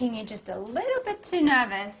is making you just a little bit too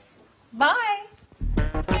nervous. Bye.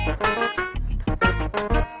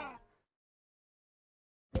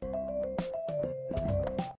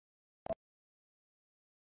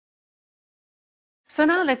 So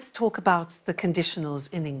now let's talk about the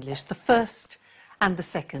conditionals in English, the first and the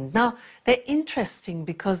second. Now, they're interesting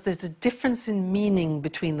because there's a difference in meaning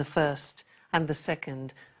between the first and the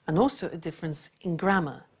second, and also a difference in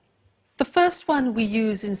grammar. The first one we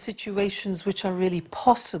use in situations which are really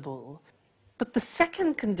possible, but the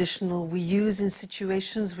second conditional we use in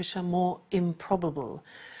situations which are more improbable.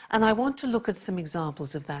 And I want to look at some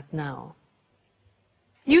examples of that now.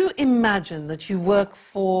 You imagine that you work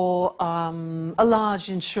for a large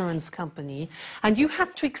insurance company and you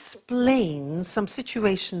have to explain some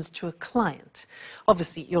situations to a client.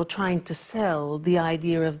 Obviously, you're trying to sell the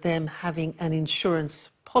idea of them having an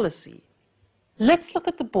insurance policy. Let's look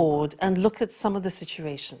at the board and look at some of the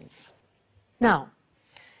situations. Now,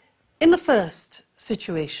 in the first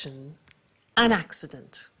situation, an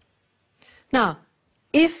accident. Now,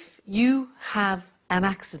 if you have an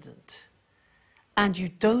accident and you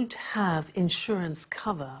don't have insurance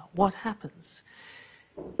cover, what happens?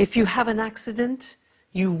 If you have an accident,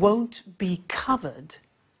 you won't be covered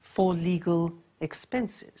for legal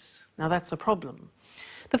expenses. Now, that's a problem.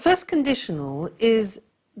 The first conditional is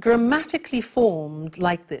grammatically formed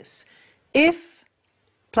like this: if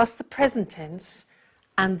plus the present tense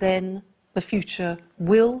and then the future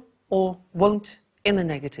will or won't in the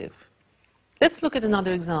negative. Let's look at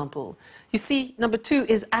another example. You see, number 2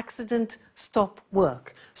 is accident, stop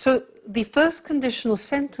work. So the first conditional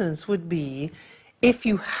sentence would be, if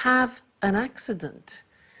you have an accident,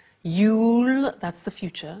 you'll, that's the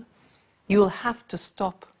future, you'll have to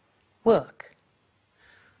stop work.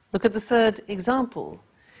 Look at the third example.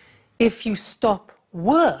 If you stop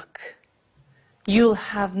work, you'll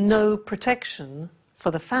have no protection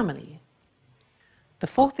for the family. The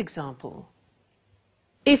fourth example,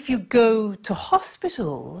 if you go to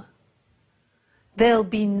hospital, there'll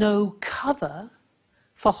be no cover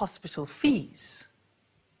for hospital fees.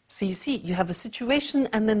 So you see, you have a situation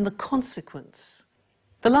and then the consequence.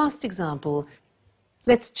 The last example,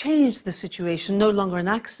 let's change the situation, no longer an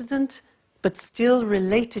accident, but still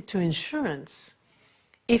related to insurance.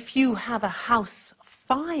 If you have a house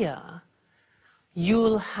fire,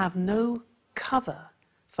 you'll have no cover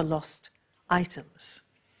for lost items.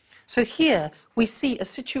 So here we see a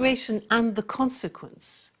situation and the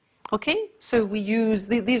consequence. Okay? So we use,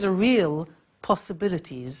 these are real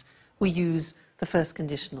possibilities. We use the first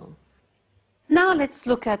conditional. Now let's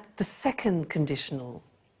look at the second conditional.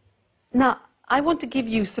 Now, I want to give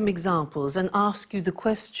you some examples and ask you the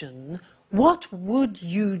question, what would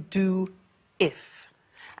you do if?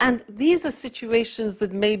 And these are situations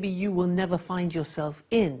that maybe you will never find yourself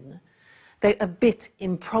in. They're a bit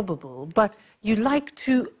improbable, but you like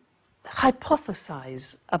to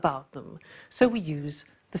hypothesize about them. So we use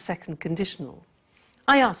the second conditional.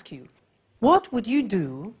 I ask you, what would you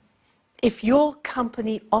do if your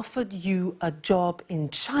company offered you a job in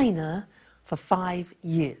China for 5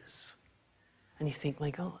 years? And you think,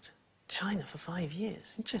 my God, China for 5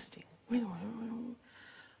 years, interesting.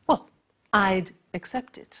 Well, I'd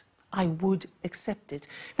accept it. I would accept it.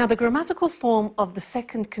 Now, the grammatical form of the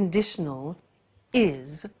second conditional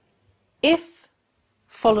is if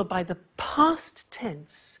followed by the past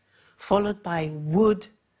tense, followed by would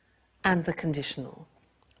and the conditional.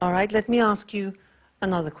 All right, let me ask you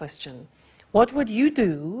another question. What would you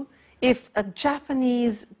do if a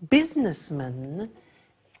Japanese businessman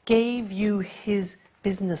gave you his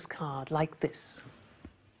business card like this?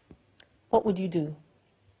 What would you do?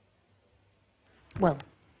 Well,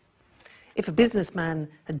 if a businessman,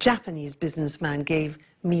 a Japanese businessman, gave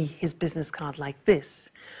me his business card like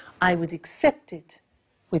this, I would accept it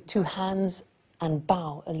with 2 hands and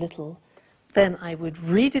bow a little. Then I would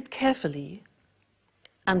read it carefully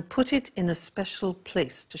and put it in a special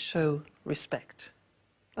place to show respect.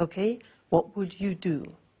 Okay? What would you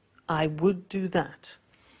do? I would do that.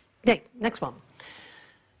 Okay, next one.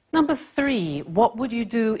 Number 3, what would you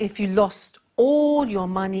do if you lost all your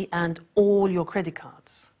money and all your credit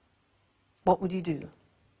cards? What would you do?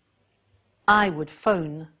 I would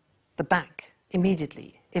phone the bank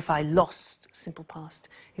immediately if I lost, simple past,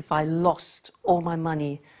 if I lost all my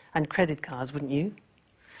money and credit cards, wouldn't you?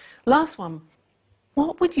 Last one,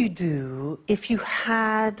 what would you do if you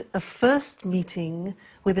had a first meeting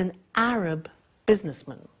with an Arab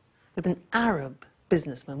businessman? With an Arab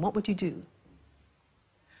businessman, what would you do?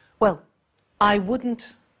 Well, I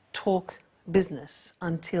wouldn't talk business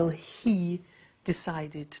until he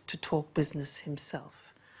decided to talk business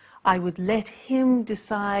himself. I would let him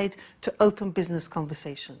decide to open business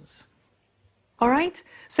conversations. All right?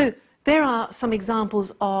 So there are some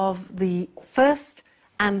examples of the first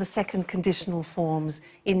and the second conditional forms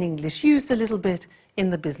in English, used a little bit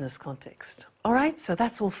in the business context. All right? So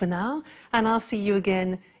that's all for now, and I'll see you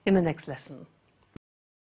again in the next lesson.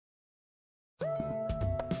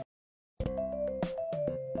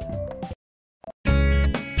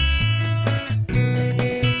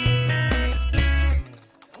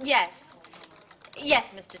 Yes.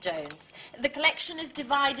 Yes, Mr. Jones. The collection is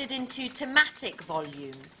divided into thematic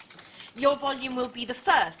volumes. Your volume will be the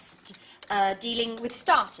first, dealing with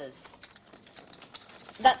starters.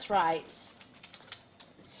 That's right.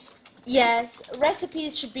 Yes,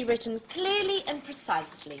 recipes should be written clearly and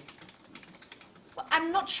precisely. Well,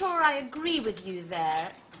 I'm not sure I agree with you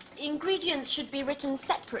there. Ingredients should be written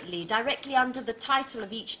separately, directly under the title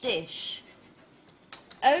of each dish.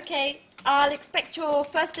 Okay, I'll expect your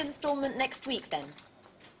first installment next week then.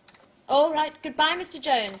 All right, goodbye, Mr.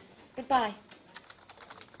 Jones. Goodbye.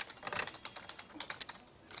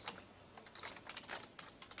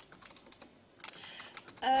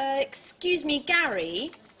 Excuse me,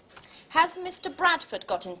 Gary. Has Mr. Bradford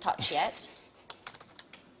got in touch yet?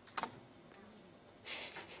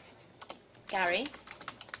 Gary?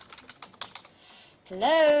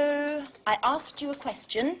 Hello? I asked you a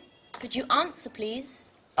question. Could you answer,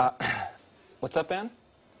 please? What's up, Anne?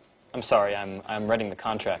 I'm sorry, I'm writing the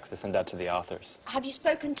contracts to send out to the authors. Have you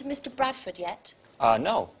spoken to Mr. Bradford yet?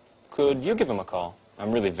 No. Could you give him a call?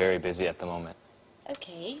 I'm really very busy at the moment.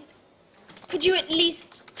 Okay. Could you at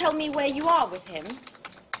least tell me where you are with him?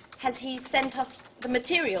 Has he sent us the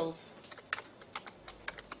materials?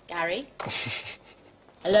 Gary?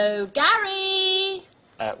 Hello, Gary?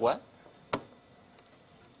 What?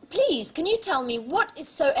 Please, can you tell me what is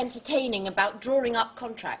so entertaining about drawing up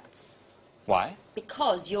contracts? Why?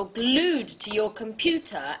 Because you're glued to your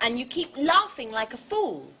computer and you keep laughing like a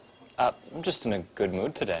fool. I'm just in a good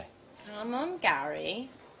mood today. Come on, Gary.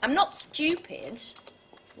 I'm not stupid.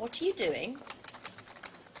 What are you doing?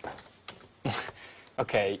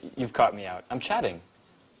 Okay, you've caught me out. I'm chatting.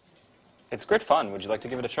 It's great fun. Would you like to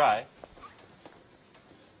give it a try?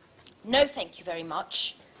 No, thank you very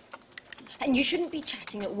much. And you shouldn't be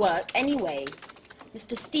chatting at work anyway.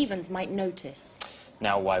 Mr. Stevens might notice.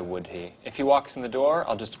 Now, why would he? If he walks in the door,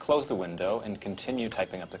 I'll just close the window and continue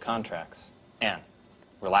typing up the contracts. Anne,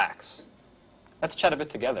 relax. Let's chat a bit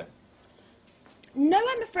together. No,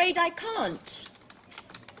 I'm afraid I can't.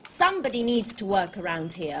 Somebody needs to work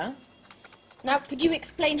around here. Now, could you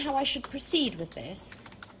explain how I should proceed with this?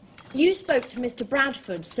 You spoke to Mr.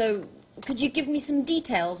 Bradford, so could you give me some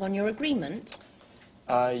details on your agreement?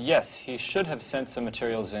 Yes, he should have sent some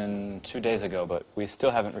materials in 2 days ago, but we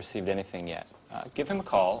still haven't received anything yet. Give him a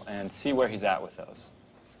call and see where he's at with those.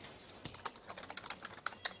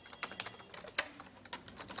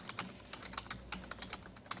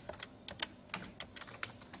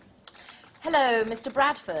 Hello, Mr.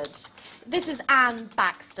 Bradford. This is Anne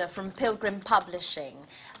Baxter from Pilgrim Publishing.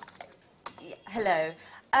 Hello.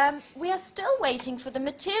 We are still waiting for the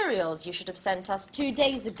materials you should have sent us 2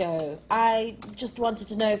 days ago. I just wanted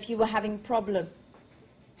to know if you were having problem.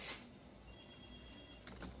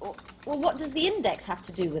 Well, what does the index have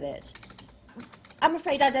to do with it? I'm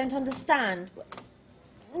afraid I don't understand.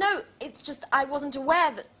 No, it's just I wasn't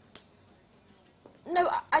aware that... No,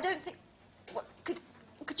 I don't think...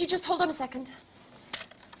 Could you just hold on a second?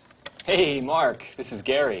 Hey, Mark, this is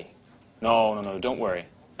Gary. No, don't worry.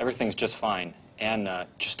 Everything's just fine. Anne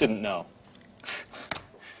just didn't know.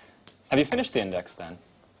 Have you finished the index, then?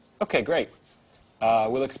 Okay, great.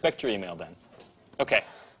 We'll expect your email, then. Okay.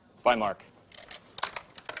 Bye, Mark.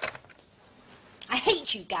 I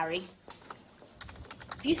hate you, Gary.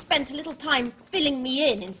 If you spent a little time filling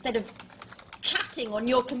me in instead of chatting on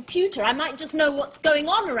your computer, I might just know what's going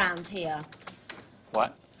on around here.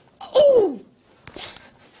 What? Ooh!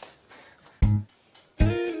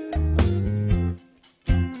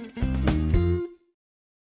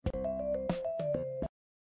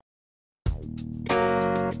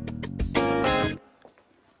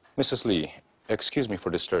 Mrs. Lee, excuse me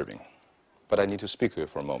for disturbing, but I need to speak to you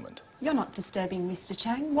for a moment. You're not disturbing, Mr.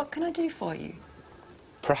 Chang. What can I do for you?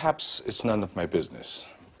 Perhaps it's none of my business,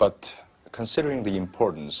 but considering the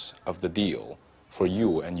importance of the deal for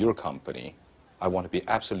you and your company, I want to be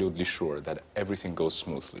absolutely sure that everything goes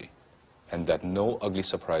smoothly and that no ugly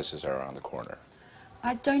surprises are around the corner.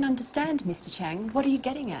 I don't understand, Mr. Chang. What are you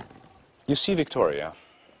getting at? You see, Victoria,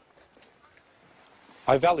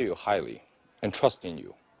 I value you highly and trust in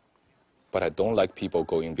you, but I don't like people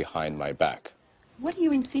going behind my back. What are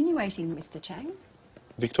you insinuating, Mr. Chang?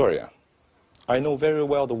 Victoria, I know very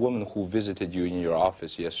well the woman who visited you in your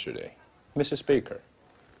office yesterday, Mrs. Baker,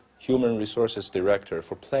 Human Resources Director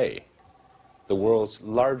for Play, the world's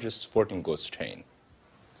largest sporting goods chain.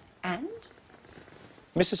 And?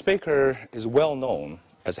 Mrs. Baker is well known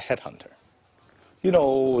as a headhunter. You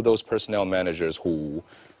know, those personnel managers who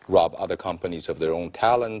rob other companies of their own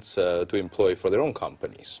talents to employ for their own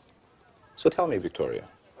companies. So tell me, Victoria,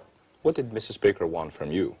 what did Mrs. Baker want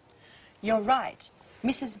from you? You're right.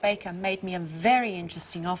 Mrs. Baker made me a very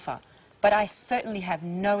interesting offer, but I certainly have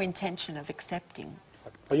no intention of accepting.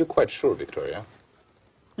 Are you quite sure, Victoria?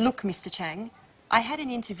 Look, Mr. Chang, I had an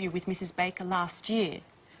interview with Mrs. Baker last year.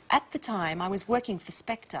 At the time, I was working for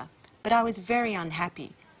Spectre, but I was very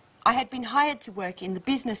unhappy. I had been hired to work in the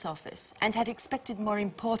business office and had expected more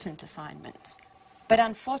important assignments. But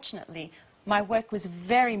unfortunately, my work was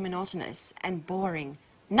very monotonous and boring,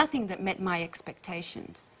 nothing that met my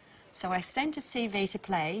expectations. So I sent a CV to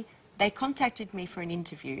Play, they contacted me for an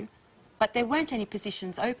interview, but there weren't any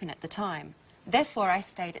positions open at the time. Therefore, I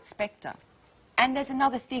stayed at Spectre. And there's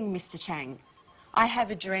another thing, Mr. Chang. I have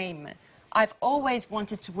a dream. I've always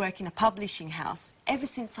wanted to work in a publishing house ever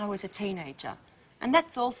since I was a teenager. And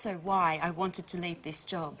that's also why I wanted to leave this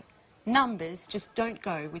job. Numbers just don't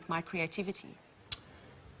go with my creativity.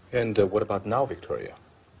 And what about now, Victoria?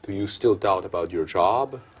 Do you still doubt about your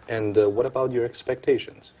job? And what about your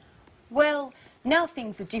expectations? Well, now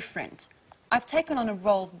things are different. I've taken on a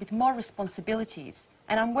role with more responsibilities,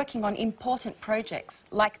 and I'm working on important projects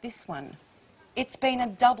like this one. It's been a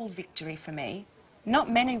double victory for me.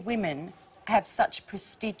 Not many women have such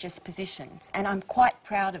prestigious positions, and I'm quite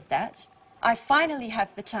proud of that. I finally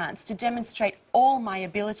have the chance to demonstrate all my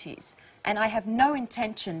abilities, and I have no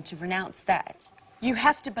intention to renounce that. You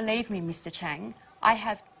have to believe me, Mr. Chang. I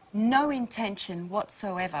have no intention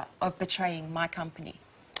whatsoever of betraying my company.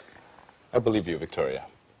 I believe you, Victoria.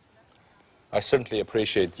 I certainly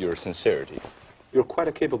appreciate your sincerity. You're quite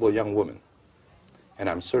a capable young woman. And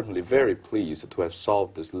I'm certainly very pleased to have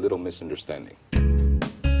solved this little misunderstanding.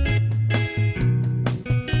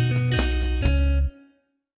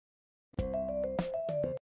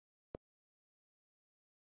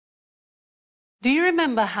 Do you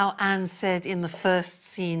remember how Anne said in the first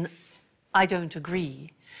scene, I don't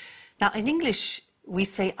agree? Now, in English, we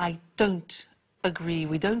say I don't agree.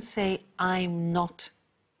 We don't say I'm not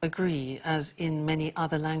agree, as in many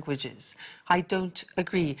other languages. I don't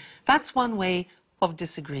agree. That's one way of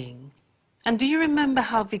disagreeing. And do you remember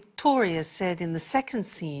how Victoria said in the second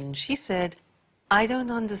scene? She said, I don't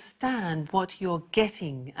understand what you're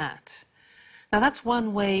getting at. Now, that's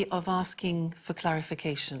one way of asking for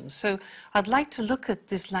clarification. So I'd like to look at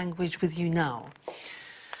this language with you now.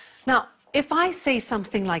 Now, if I say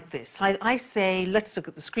something like this, I say, let's look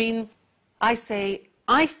at the screen. I say,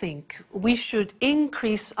 I think we should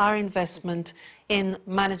increase our investment in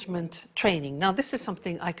management training. Now, this is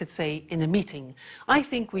something I could say in a meeting. I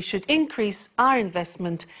think we should increase our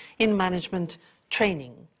investment in management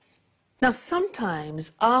training. Now,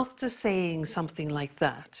 sometimes after saying something like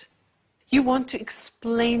that, you want to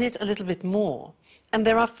explain it a little bit more. And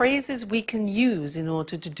there are phrases we can use in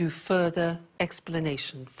order to do further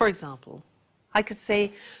explanation. For example, I could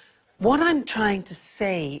say, what I'm trying to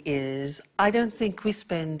say is, I don't think we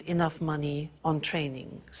spend enough money on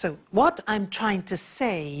training. So what I'm trying to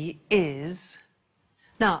say is...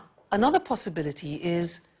 Now, another possibility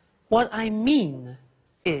is, what I mean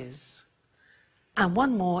is. And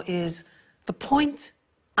one more is, the point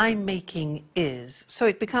I'm making is. So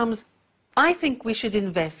it becomes, I think we should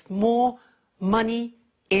invest more money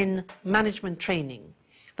in management training.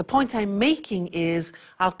 The point I'm making is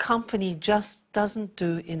our company just doesn't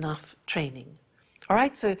do enough training. All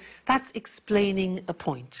right, so that's explaining a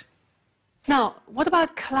point. Now, what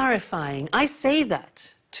about clarifying? I say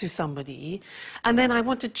that to somebody, and then I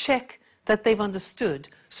want to check that they've understood.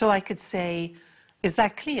 So I could say, is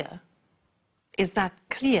that clear? Is that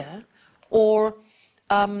clear? Or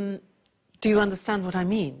do you understand what I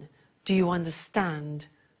mean? Do you understand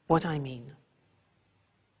what I mean?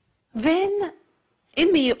 Then,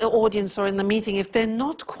 in the audience or in the meeting, if they're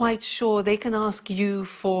not quite sure, they can ask you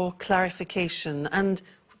for clarification. And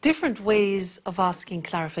different ways of asking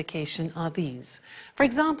clarification are these. For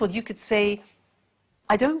example, you could say,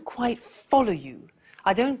 I don't quite follow you.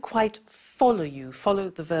 I don't quite follow you. Follow,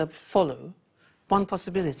 the verb follow, one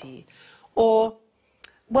possibility. Or,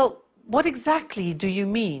 well, what exactly do you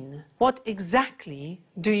mean? What exactly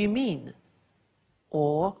do you mean?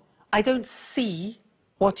 Or, I don't see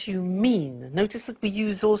what you mean. Notice that we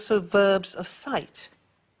use also verbs of sight.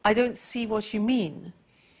 I don't see what you mean.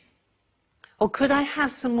 Or could I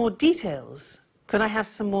have some more details? Could I have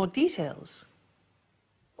some more details?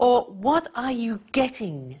 Or what are you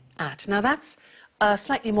getting at? Now that's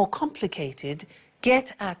slightly more complicated.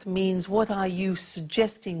 Get at means what are you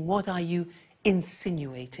suggesting? What are you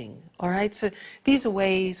insinuating? All right, so these are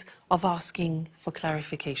ways of asking for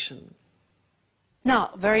clarification.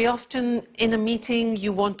 Now, very often in a meeting,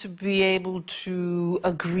 you want to be able to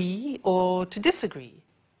agree or to disagree.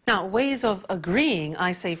 Now, ways of agreeing,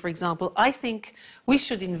 I say, for example, I think we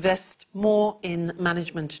should invest more in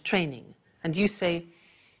management training. And you say,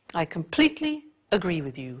 I completely agree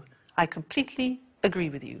with you. I completely agree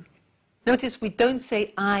with you. Notice we don't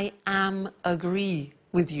say, I am agree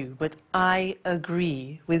with you, but I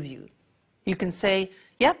agree with you. You can say,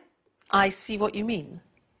 yep, I see what you mean.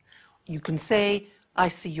 You can say, I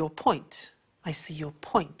see your point. I see your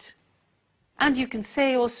point. And you can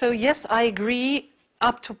say also, yes, I agree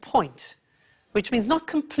up to a point, which means not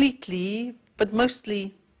completely, but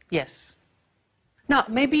mostly yes. Now,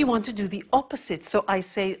 maybe you want to do the opposite. So I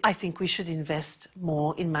say, I think we should invest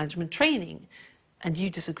more in management training. And you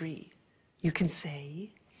disagree. You can say,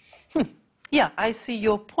 yeah, I see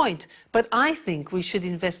your point, but I think we should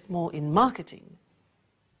invest more in marketing.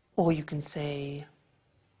 Or you can say,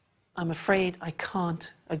 I'm afraid I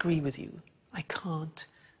can't agree with you. I can't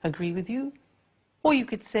agree with you. Or you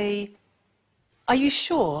could say, are you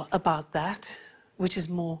sure about that? Which is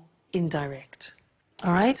more indirect.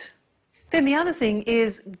 All right? Then the other thing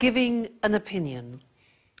is giving an opinion.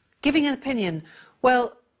 Giving an opinion,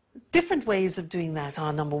 well, different ways of doing that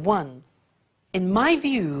are, number one, in my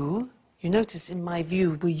view, you notice in my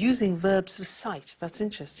view, we're using verbs of sight. That's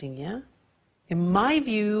interesting, yeah? In my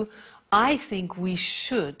view, I think we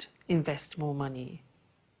should invest more money.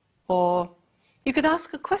 Or you could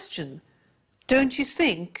ask a question. Don't you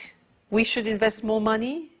think we should invest more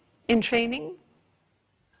money in training?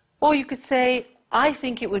 Or you could say, I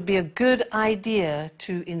think it would be a good idea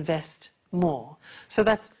to invest more. So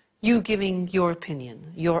that's you giving your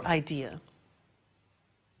opinion, your idea.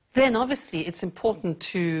 Then obviously it's important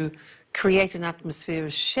to create an atmosphere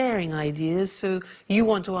of sharing ideas, so you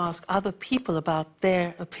want to ask other people about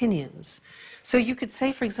their opinions. So you could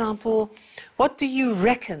say, for example, what do you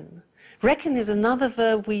reckon? Reckon is another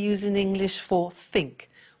verb we use in English for think.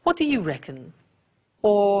 What do you reckon?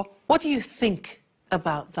 Or what do you think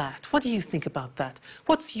about that? What do you think about that?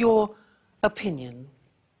 What's your opinion?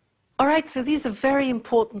 All right, so these are very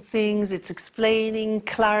important things. It's explaining,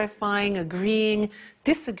 clarifying, agreeing,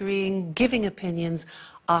 disagreeing, giving opinions,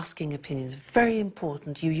 asking opinions. Very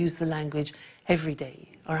important. You use the language every day.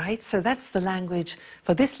 All right, so that's the language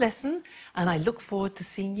for this lesson, and I look forward to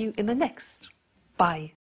seeing you in the next.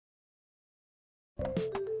 Bye.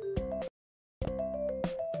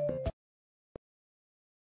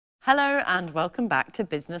 Hello and welcome back to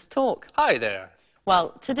Business Talk. Hi there.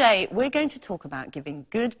 Well, today we're going to talk about giving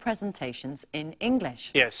good presentations in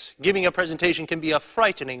English. Yes, giving a presentation can be a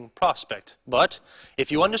frightening prospect, but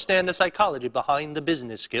if you understand the psychology behind the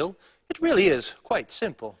business skill, it really is quite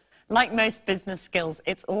simple. Like most business skills,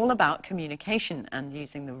 it's all about communication and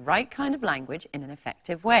using the right kind of language in an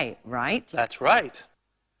effective way, right? That's right.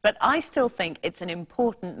 But I still think it's an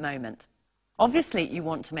important moment. Obviously, you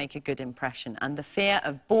want to make a good impression, and the fear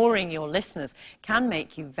of boring your listeners can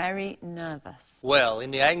make you very nervous. Well, in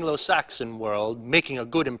the Anglo-Saxon world, making a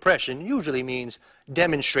good impression usually means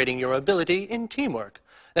demonstrating your ability in teamwork,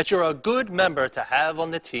 that you're a good member to have on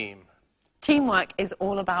the team. Teamwork is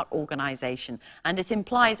all about organisation, and it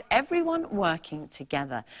implies everyone working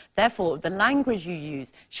together. Therefore, the language you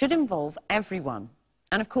use should involve everyone.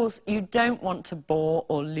 And of course, you don't want to bore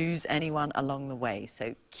or lose anyone along the way,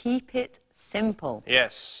 so keep it simple.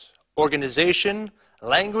 Yes. Organization,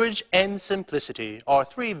 language, and simplicity are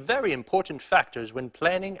three very important factors when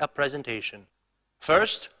planning a presentation.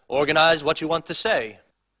 First, organize what you want to say.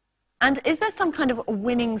 And is there some kind of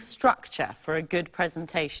winning structure for a good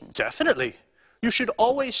presentation? Definitely. You should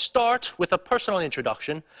always start with a personal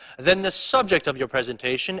introduction, then the subject of your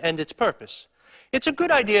presentation and its purpose. It's a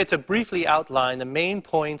good idea to briefly outline the main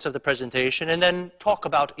points of the presentation and then talk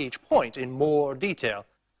about each point in more detail.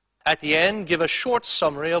 At the end, give a short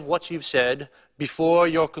summary of what you've said before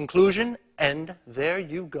your conclusion, and there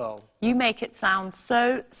you go. You make it sound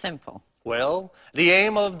so simple. Well, the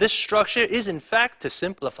aim of this structure is in fact to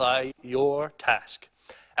simplify your task.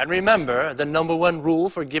 And remember, the #1 rule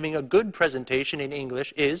for giving a good presentation in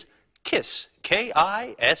English is KISS,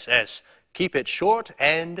 K-I-S-S. Keep it short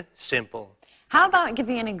and simple. How about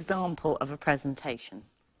giving an example of a presentation?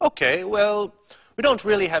 Okay, well, we don't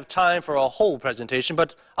really have time for a whole presentation,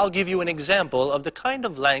 but I'll give you an example of the kind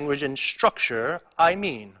of language and structure I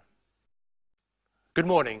mean. Good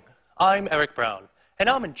morning. I'm Eric Brown, and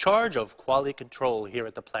I'm in charge of quality control here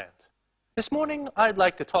at the plant. This morning, I'd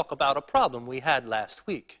like to talk about a problem we had last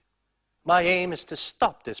week. My aim is to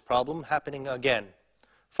stop this problem happening again.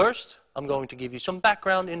 First, I'm going to give you some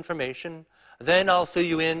background information. Then I'll fill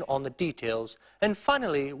you in on the details, and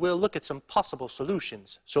finally, we'll look at some possible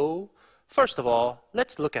solutions. So, first of all,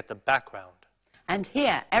 let's look at the background. And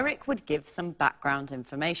here, Eric would give some background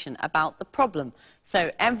information about the problem,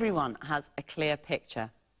 so everyone has a clear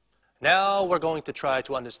picture. Now we're going to try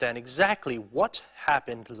to understand exactly what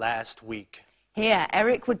happened last week. Here,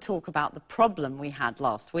 Eric would talk about the problem we had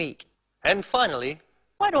last week. And finally,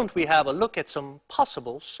 why don't we have a look at some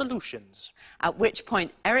possible solutions? At which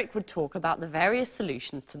point, Eric would talk about the various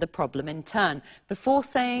solutions to the problem in turn, before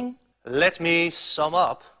saying, let me sum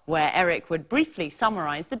up. Where Eric would briefly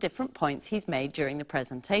summarize the different points he's made during the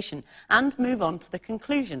presentation and move on to the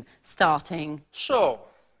conclusion, starting... So,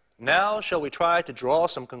 now shall we try to draw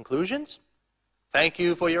some conclusions? Thank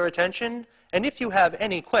you for your attention, and if you have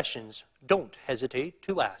any questions, don't hesitate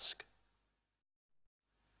to ask.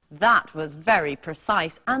 That was very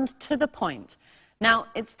precise and to the point. Now,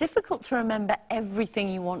 it's difficult to remember everything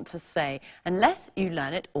you want to say unless you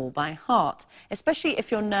learn it all by heart, especially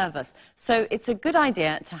if you're nervous. So it's a good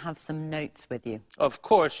idea to have some notes with you. Of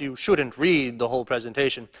course, you shouldn't read the whole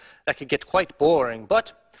presentation. That could get quite boring,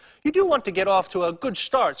 but you do want to get off to a good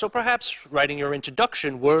start, so perhaps writing your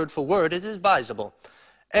introduction word for word is advisable.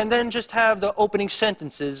 And then just have the opening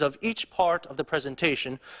sentences of each part of the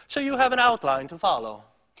presentation so you have an outline to follow.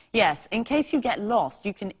 Yes, in case you get lost,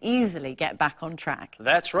 you can easily get back on track.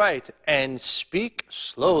 That's right, and speak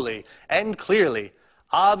slowly and clearly.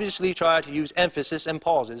 Obviously, try to use emphasis and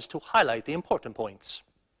pauses to highlight the important points.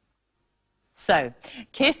 So,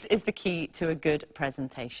 KISS is the key to a good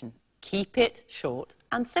presentation. Keep it short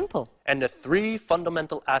and simple. And the three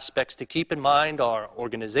fundamental aspects to keep in mind are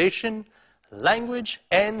organization, language,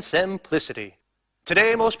 and simplicity.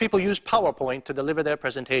 Today, most people use PowerPoint to deliver their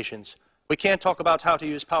presentations. We can't talk about how to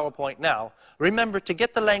use PowerPoint now. Remember to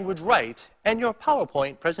get the language right, and your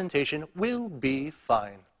PowerPoint presentation will be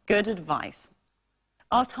fine. Good advice.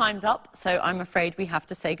 Our time's up, so I'm afraid we have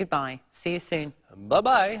to say goodbye. See you soon.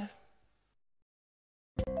 Bye-bye.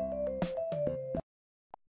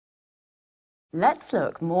 Let's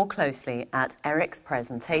look more closely at Eric's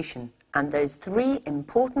presentation and those 3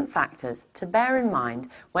 important factors to bear in mind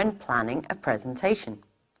when planning a presentation: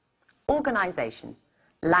 organisation,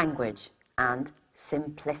 language, and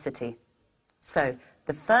simplicity. So,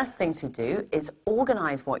 the first thing to do is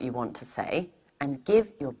organise what you want to say and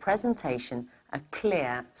give your presentation a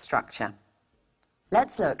clear structure.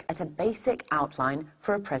 Let's look at a basic outline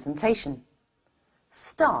for a presentation.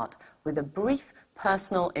 Start with a brief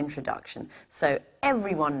personal introduction so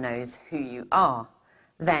everyone knows who you are.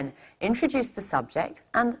 Then introduce the subject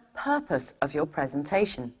and purpose of your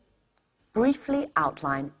presentation. Briefly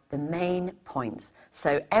outline the main points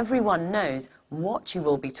so everyone knows what you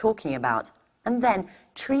will be talking about, and then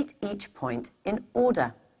treat each point in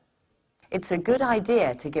order. It's a good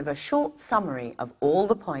idea to give a short summary of all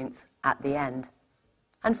the points at the end.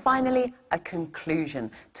 And finally, a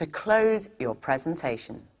conclusion to close your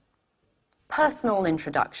presentation. Personal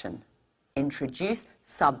introduction. Introduce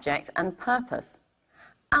subject and purpose.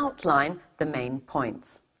 Outline the main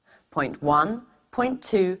points. Point 1, point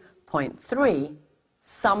 2, point 3,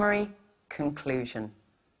 summary, conclusion.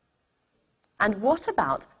 And what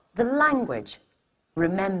about the language?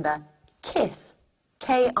 Remember, KISS,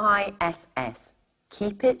 K-I-S-S.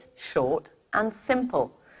 Keep it short and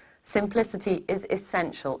simple. Simplicity is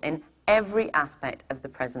essential in every aspect of the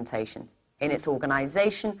presentation, in its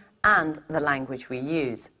organisation and the language we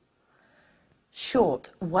use.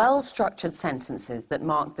 Short, well-structured sentences that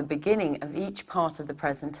mark the beginning of each part of the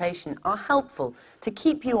presentation are helpful to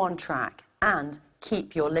keep you on track and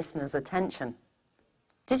keep your listeners' attention.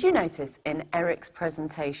 Did you notice in Eric's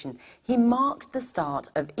presentation, he marked the start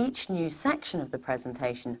of each new section of the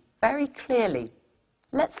presentation very clearly?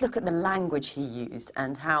 Let's look at the language he used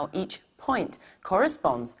and how each point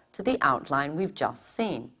corresponds to the outline we've just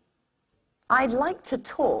seen. I'd like to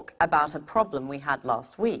talk about a problem we had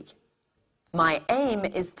last week. My aim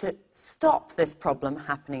is to stop this problem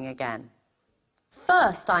happening again.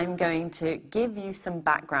 First, I'm going to give you some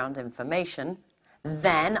background information,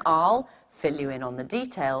 then I'll fill you in on the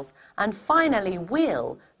details, and finally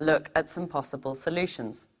we'll look at some possible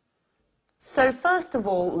solutions. So first of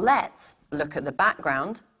all, let's look at the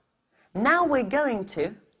background. Now we're going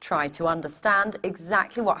to try to understand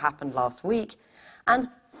exactly what happened last week, and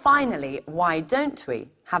finally, why don't we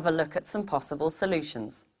have a look at some possible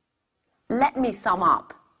solutions? Let me sum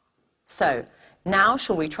up. So, now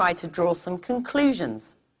shall we try to draw some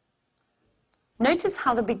conclusions? Notice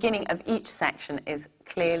how the beginning of each section is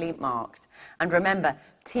clearly marked. And remember,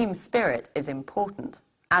 team spirit is important.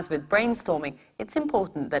 As with brainstorming, it's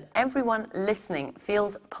important that everyone listening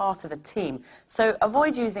feels part of a team. So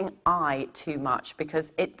avoid using I too much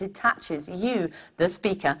because it detaches you, the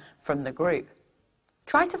speaker, from the group.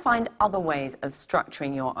 Try to find other ways of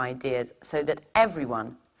structuring your ideas so that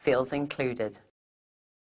everyone feels included.